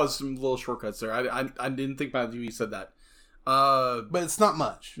animation. There was some little shortcuts there. I didn't think about it when you said that. But it's not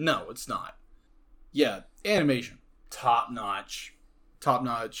much. No, it's not. Yeah, animation. Top-notch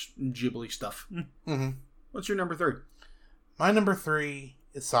Ghibli stuff. Mm-hmm. What's your number 3? My number 3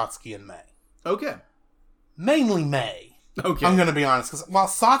 is Satsuki and Mei. Okay. Mainly Mei. Okay. I'm going to be honest, because while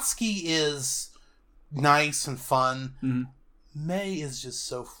Satsuki is nice and fun, Mei is just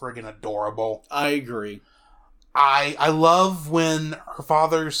so friggin' adorable. I agree. I love when her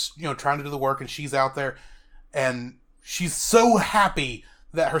father's, trying to do the work and she's out there and she's so happy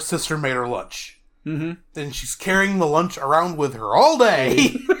that her sister made her lunch. Mm-hmm. Then she's carrying the lunch around with her all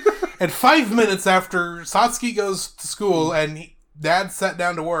day. And 5 minutes after Satsuki goes to school and Dad sat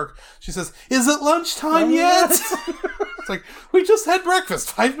down to work, she says, "Is it lunchtime yet?" It's like, we just had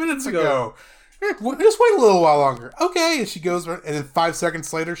breakfast 5 minutes ago. Just wait a little while longer. Okay. And she goes, and then 5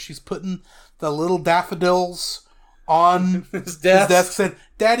 seconds later, she's putting the little daffodils on his desk. Said,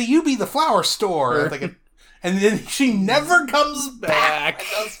 "Daddy, you be the flower store." And then she never comes back.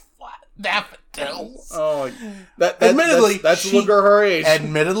 Those flat daffodils. Oh, admittedly, that's a look at her age.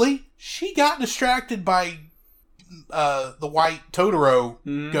 Admittedly, she got distracted by the white Totoro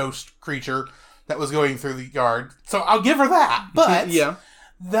ghost creature that was going through the yard. So I'll give her that. But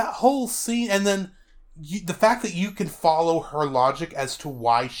that whole scene, and then the fact that you can follow her logic as to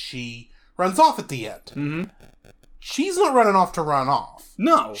why she runs off at the end. Mm-hmm. She's not running off to run off.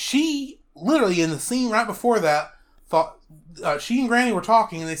 No. She literally, in the scene right before that, thought she and Granny were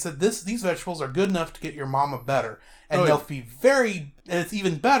talking, and they said, these vegetables are good enough to get your mama better. And they'll be and it's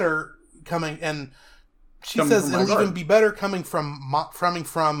even better coming, and she says it'll even be better coming from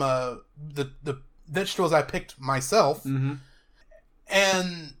the vegetables I picked myself. Mm-hmm.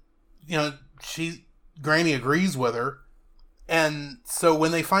 And, Granny agrees with her. And so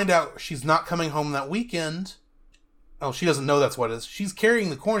when they find out she's not coming home that weekend, she doesn't know that's what it is. She's carrying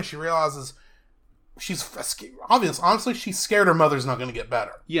the corn. She realizes honestly, she's scared her mother's not going to get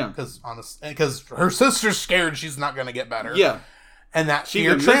better. Yeah. Because her sister's scared she's not going to get better. Yeah. And that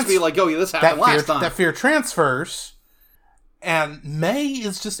fear transfers. Like, this happened last time. That fear transfers. And Mei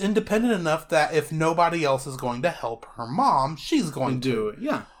is just independent enough that if nobody else is going to help her mom, she's going to do it.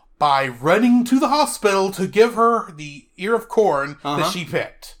 Yeah. By running to the hospital to give her the ear of corn that she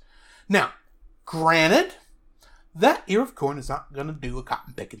picked. Now, granted, that ear of corn is not going to do a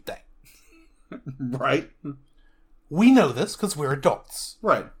cotton picking thing. Right? We know this because we're adults.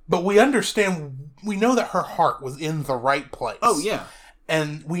 Right. But we understand, we know that her heart was in the right place. Oh, yeah.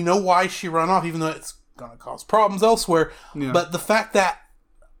 And we know why she ran off, even though it's going to cause problems elsewhere. Yeah. But the fact that...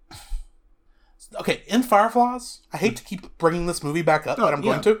 Okay, in Fireflies, I hate to keep bringing this movie back up, but I'm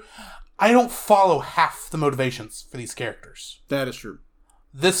going to. I don't follow half the motivations for these characters. That is true.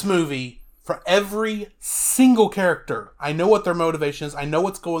 This movie, for every single character, I know what their motivation is, I know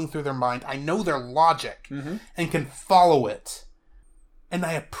what's going through their mind, I know their logic, and can follow it. And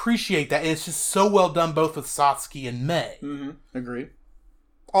I appreciate that, and it's just so well done both with Satsuki and Mei. Agreed.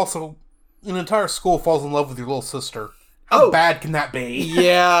 Also, an entire school falls in love with your little sister. How bad can that be?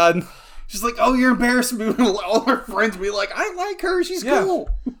 Yeah. She's like, oh, you're embarrassing me. All her friends be like, I like her. She's cool.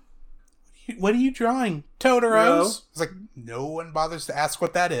 What are you drawing? Totoro's? It's like, no one bothers to ask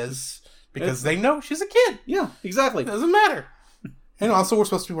what that is because they know she's a kid. Yeah, exactly. It doesn't matter. And also, we're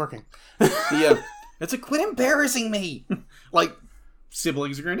supposed to be working. Yeah. It's like, quit embarrassing me. Like,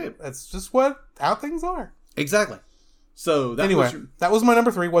 siblings are going to do. That's just how things are. Exactly. So, that was my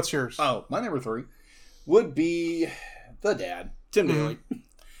number 3. What's yours? Oh, my number 3 would be the dad, Tim Daly.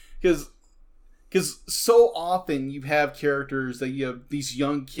 Because so often you have characters that you have these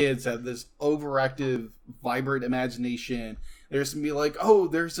young kids have this overactive, vibrant imagination. There's going to be like, oh,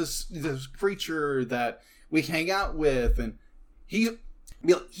 there's this creature that we hang out with, and he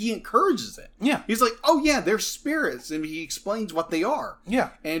encourages it. Yeah. He's like, oh yeah, they're spirits, and he explains what they are. Yeah.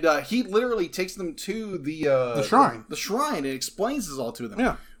 And he literally takes them to the shrine. The shrine, and explains this all to them.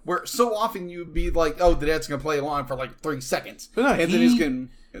 Yeah. Where so often you'd be like, oh, the dad's going to play along for like 3 seconds. But no, and then he's going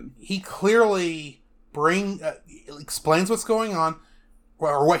to... He clearly explains what's going on,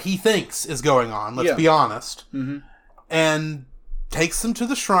 or what he thinks is going on, let's be honest, and takes them to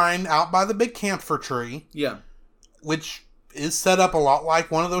the shrine out by the big camphor tree, which is set up a lot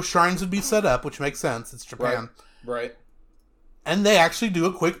like one of those shrines would be set up, which makes sense, it's Japan. Right. And they actually do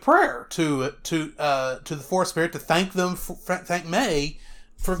a quick prayer to the forest spirit to thank them, thank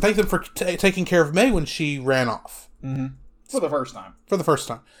them for taking care of Mei when she ran off. For the first time.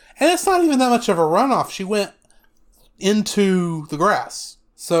 And it's not even that much of a runoff. She went into the grass.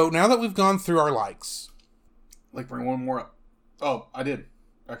 So now that we've gone through our likes. Like, bring one more up. Oh, I did,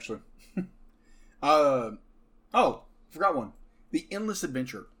 actually. Forgot one. The Endless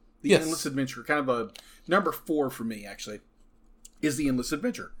Adventure. Endless Adventure, kind of a number 4 for me, actually, is The Endless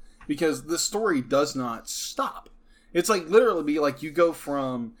Adventure. Because the story does not stop. It's like, literally, like, you go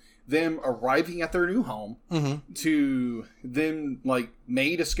from... them arriving at their new home to them like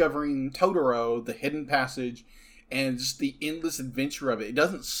Mei discovering Totoro, the hidden passage, and just the endless adventure of it. It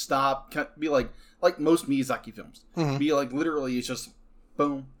doesn't stop. Be like most Miyazaki films. Be like literally it's just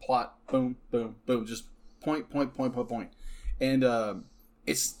boom, plot, boom, boom, boom, just point. And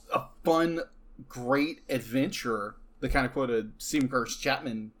it's a fun, great adventure. The kind of quoted Stephen Curtis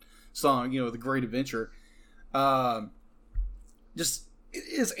Chapman song, The Great Adventure. Just it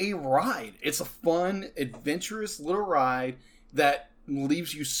is a ride. It's a fun, adventurous little ride that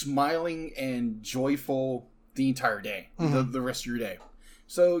leaves you smiling and joyful the entire day, the rest of your day.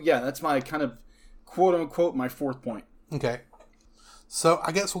 So, yeah, that's my kind of quote-unquote my 4th point. Okay. So,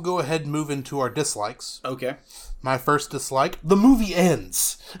 I guess we'll go ahead and move into our dislikes. Okay. My first dislike, the movie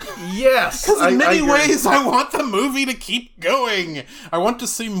ends. Yes! Because in many ways, I want the movie to keep going. I want to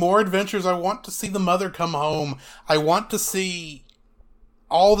see more adventures. I want to see the mother come home. I want to see...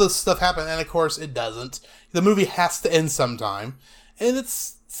 all this stuff happen, and of course it doesn't. The movie has to end sometime, and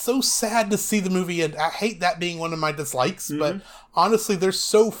it's so sad to see the movie end. I hate that being one of my dislikes, but honestly, there's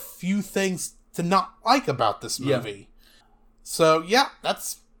so few things to not like about this movie. So,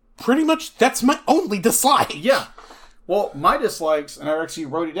 that's my only dislike. Yeah. Well, my dislikes, and I actually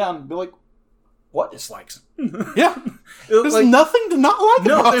wrote it down, and be like, what dislikes? There's nothing to not like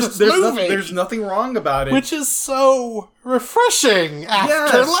about this movie. There's nothing wrong about it. Which is so refreshing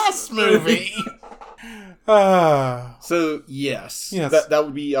after last movie. So, yes. That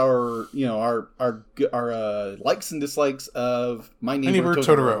would be our likes and dislikes of My Neighbor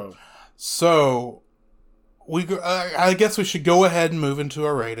Totoro. So, I guess we should go ahead and move into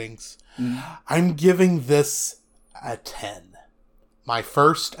our ratings. I'm giving this a 10. My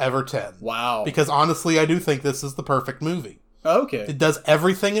first ever 10. Wow. Because honestly, I do think this is the perfect movie. Okay. It does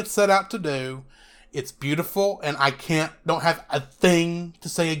everything it set out to do. It's beautiful, and I don't have a thing to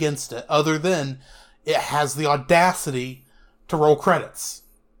say against it, other than it has the audacity to roll credits.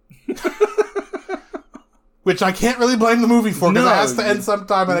 Which I can't really blame the movie for, because it has to end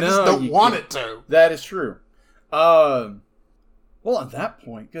sometime, and I just don't want it to. That is true. Well, at that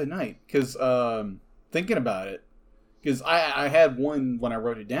point, good night. Because, thinking about it, Because I had one when I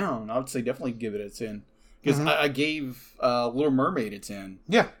wrote it down. I would say definitely give it a 10. Because I gave Little Mermaid a 10.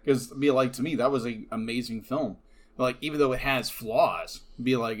 Yeah. Because, to me, that was an amazing film. Like, even though it has flaws,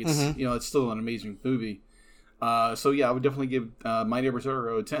 it's it's still an amazing movie. So yeah, I would definitely give My Neighbor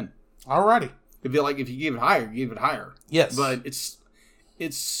Totoro a 10. Alrighty. If you gave it higher, give it higher. Yes. But it's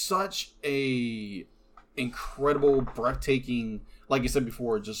such a incredible, breathtaking, like you said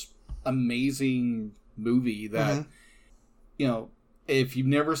before, just amazing movie that if you've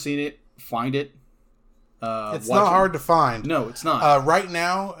never seen it, find it. It's not hard to find. No, it's not. Right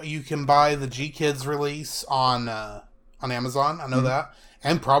now, you can buy the G Kids release on Amazon. I know that,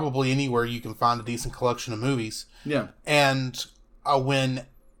 and probably anywhere you can find a decent collection of movies. Yeah. And when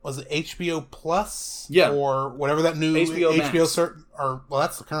was it HBO Plus? Yeah. Or whatever that new HBO Max.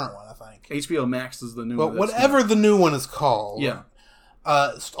 That's the current one, I think. HBO Max is the new one. one. But whatever the new one is called. Yeah.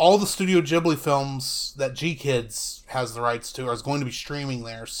 All the Studio Ghibli films that G Kids has the rights to is going to be streaming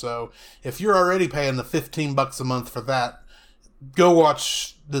there. So if you're already paying the $15 a month for that, go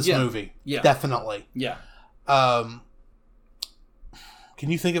watch this movie. Yeah. Definitely. Yeah. Can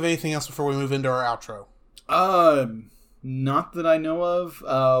you think of anything else before we move into our outro? Not that I know of.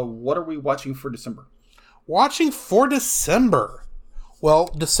 What are we watching for December? Watching for December. Well,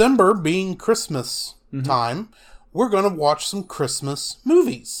 December being Christmas time, we're going to watch some Christmas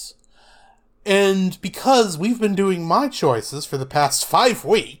movies. And because we've been doing my choices for the past 5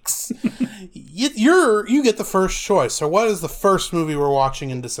 weeks, you get the first choice. So what is the first movie we're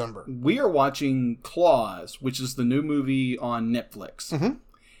watching in December? We are watching Claws, which is the new movie on Netflix.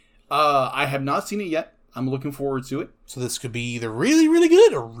 I have not seen it yet. I'm looking forward to it. So this could be either really, really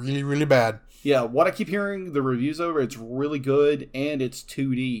good or really, really bad. Yeah, what I keep hearing the reviews over, it's really good, and it's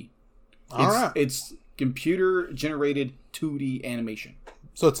 2D. Alright. It's computer-generated 2D animation.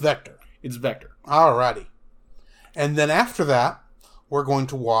 So it's Vector. It's Vector. Alrighty. And then after that, we're going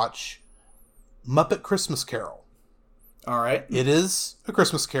to watch Muppet Christmas Carol. Alright. It is a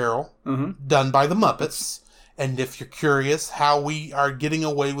Christmas Carol done by the Muppets. And if you're curious how we are getting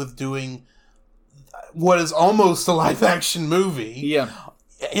away with doing what is almost a live-action movie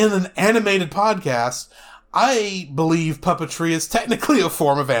in an animated podcast, I believe puppetry is technically a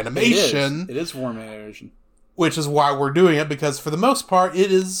form of animation. It is a form of animation. Which is why we're doing it, because for the most part, it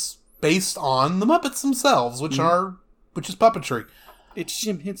is based on the Muppets themselves, which is puppetry. It's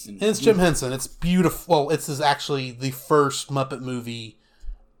Jim Henson. It's Jim Henson. It's beautiful. Well, this is actually the first Muppet movie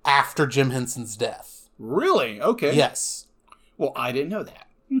after Jim Henson's death. Really? Okay. Yes. Well, I didn't know that.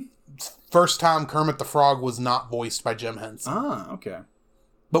 First time Kermit the Frog was not voiced by Jim Henson. Ah, okay.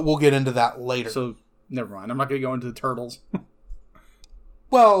 But we'll get into that later. So, never mind. I'm not going to go into the Turtles.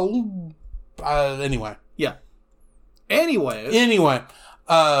 Well, anyway. Yeah. Anyway. And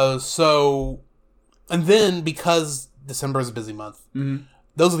then, because December is a busy month,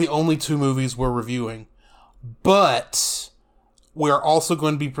 those are the only 2 movies we're reviewing. But we're also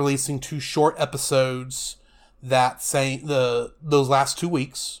going to be releasing 2 short episodes that say those last 2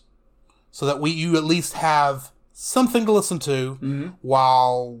 weeks, so that you at least have something to listen to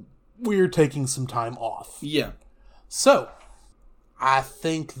while we're taking some time off. Yeah. So, I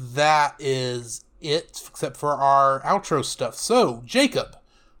think that is it, except for our outro stuff. So, Jacob,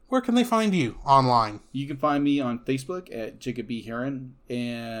 where can they find you online? You can find me on Facebook at Jacob B. Heron,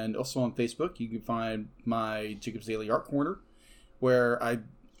 and also on Facebook you can find my Jacob's Daily Art Corner, where I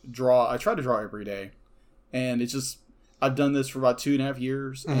try to draw every day, and it's just, I've done this for about 2.5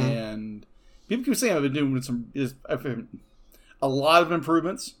 years, and people keep saying I've been doing a lot of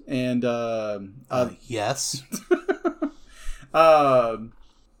improvements, and yes.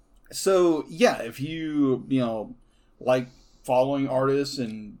 So yeah, if you like following artists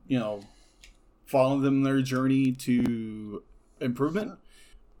and following them in their journey to improvement,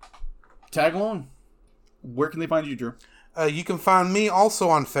 tag along. Where can they find you, Drew? You can find me also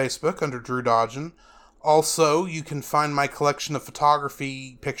on Facebook under Drew Dodgen. Also, you can find my collection of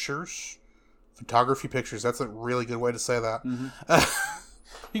photography pictures. That's a really good way to say that.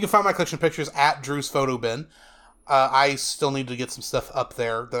 You can find my collection of pictures at Drew's Photo Bin. I still need to get some stuff up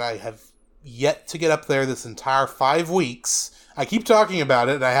there that I have yet to get up there this entire 5 weeks. I keep talking about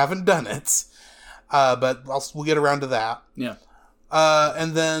it, and I haven't done it. But we'll get around to that. Yeah.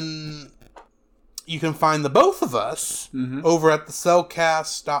 And then you can find the both of us over at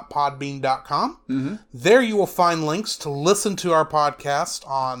thecellcast.podbean.com. There you will find links to listen to our podcast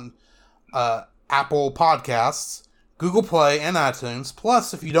on Apple Podcasts, Google Play, and iTunes.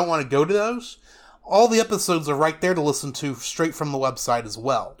 Plus, if you don't want to go to those, all the episodes are right there to listen to straight from the website as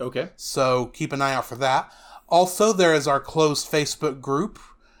well. Okay. So keep an eye out for that. Also, there is our closed Facebook group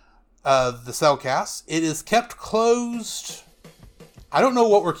the Cellcast. It is kept closed. I don't know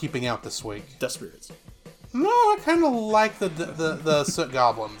what we're keeping out this week. Death Spirits. No, I kind of like the Soot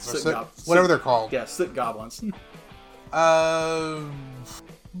Goblins. Or whatever they're called. Yeah, Soot Goblins.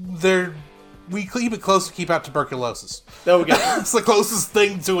 We keep it close to keep out tuberculosis. There we go. It's the closest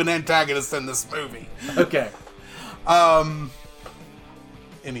thing to an antagonist in this movie. Okay.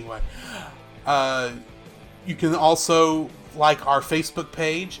 Anyway. You can also like our Facebook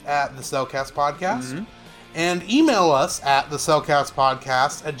page at the Cellcast Podcast. Mm-hmm. And email us at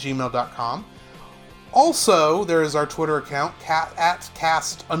thecellcastpodcast@gmail.com. Also, there is our Twitter account, at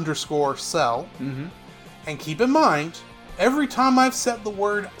cast_cell. Mm-hmm. And keep in mind, every time I've said the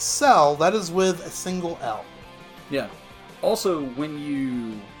word cell, that is with a single L. Yeah. Also, when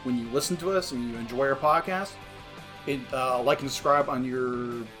you listen to us and you enjoy our podcast, like and subscribe on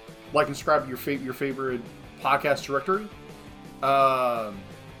your favorite podcast directory.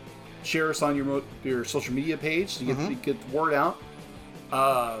 Share us on your social media page to get the word out.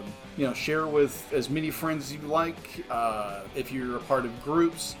 Share with as many friends as you like. If you're a part of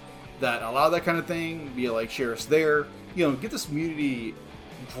groups that allow that kind of thing, share us there. Get this community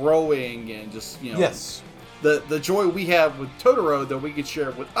growing and just yes. The joy we have with Totoro that we can share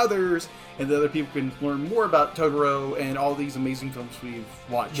with others, and the other people can learn more about Totoro and all these amazing films we've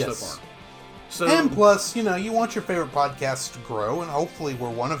watched so far. So, and plus, you want your favorite podcasts to grow, and hopefully we're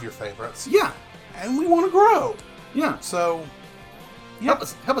one of your favorites. Yeah. And we want to grow. Yeah. So, yeah.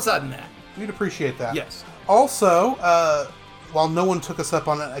 Help us out in that. We'd appreciate that. Yes. Also, while no one took us up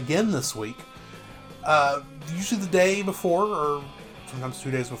on it again this week, usually the day before, or sometimes 2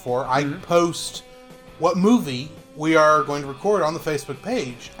 days before, I post what movie we are going to record on the Facebook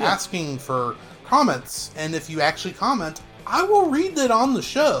page, asking for comments. And if you actually comment, I will read it on the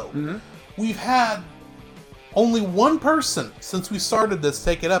show. Mm-hmm. We've had only one person since we started this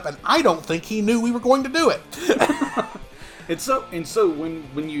take it up, and I don't think he knew we were going to do it. And so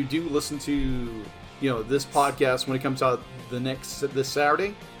when you do listen to this podcast when it comes out this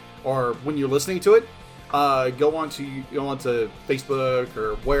Saturday, or when you're listening to it, go on to Facebook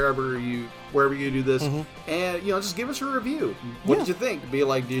or wherever you do this, and just give us a review. What did you think? Be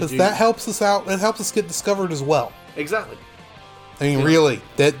like, because that helps us out. It helps us get discovered as well. Exactly. I mean, really,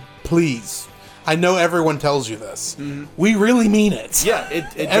 please. I know everyone tells you this. Mm-hmm. We really mean it. Yeah,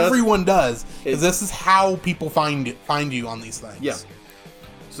 it everyone does. Because this is how people find you on these things. Yeah.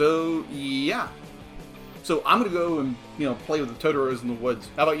 So yeah. So I'm gonna go and play with the Totoros in the woods.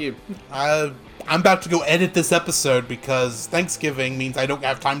 How about you? I'm about to go edit this episode because Thanksgiving means I don't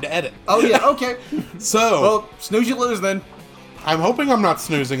have time to edit. Oh yeah, okay. So well, snooze you lose then. I'm hoping I'm not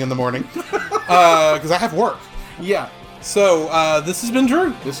snoozing in the morning because I have work. Yeah. So, this has been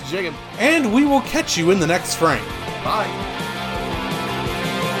Drew. This is Jacob. And we will catch you in the next frame. Bye.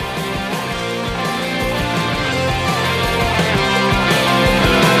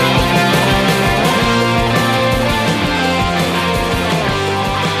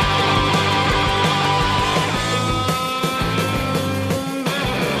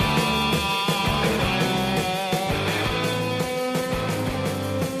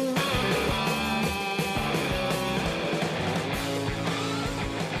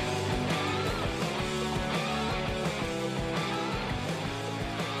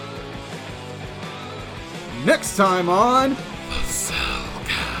 Next time on The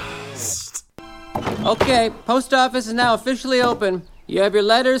Cellcast. Okay, post office is now officially open. You have your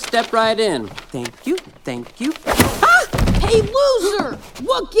letters, step right in. Thank you, thank you. Ah! Hey, loser!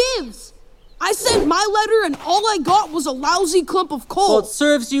 What gives? I sent my letter and all I got was a lousy clump of coal. Well, it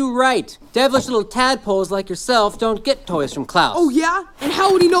serves you right. Devilish little tadpoles like yourself don't get toys from Klaus. Oh, yeah? And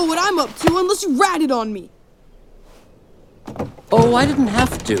how would he know what I'm up to unless you ratted on me? Oh, I didn't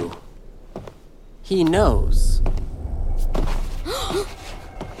have to. He knows.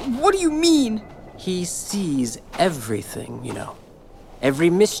 What do you mean? He sees everything, Every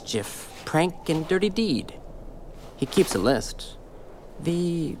mischief, prank, and dirty deed. He keeps a list.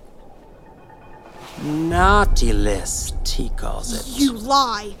 The naughty list, he calls it. You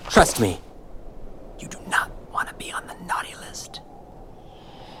lie. Trust me. You do not want to be on the naughty list.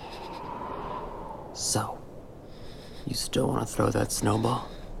 So, you still want to throw that snowball?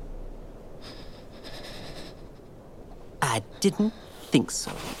 I didn't think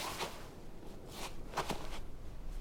so.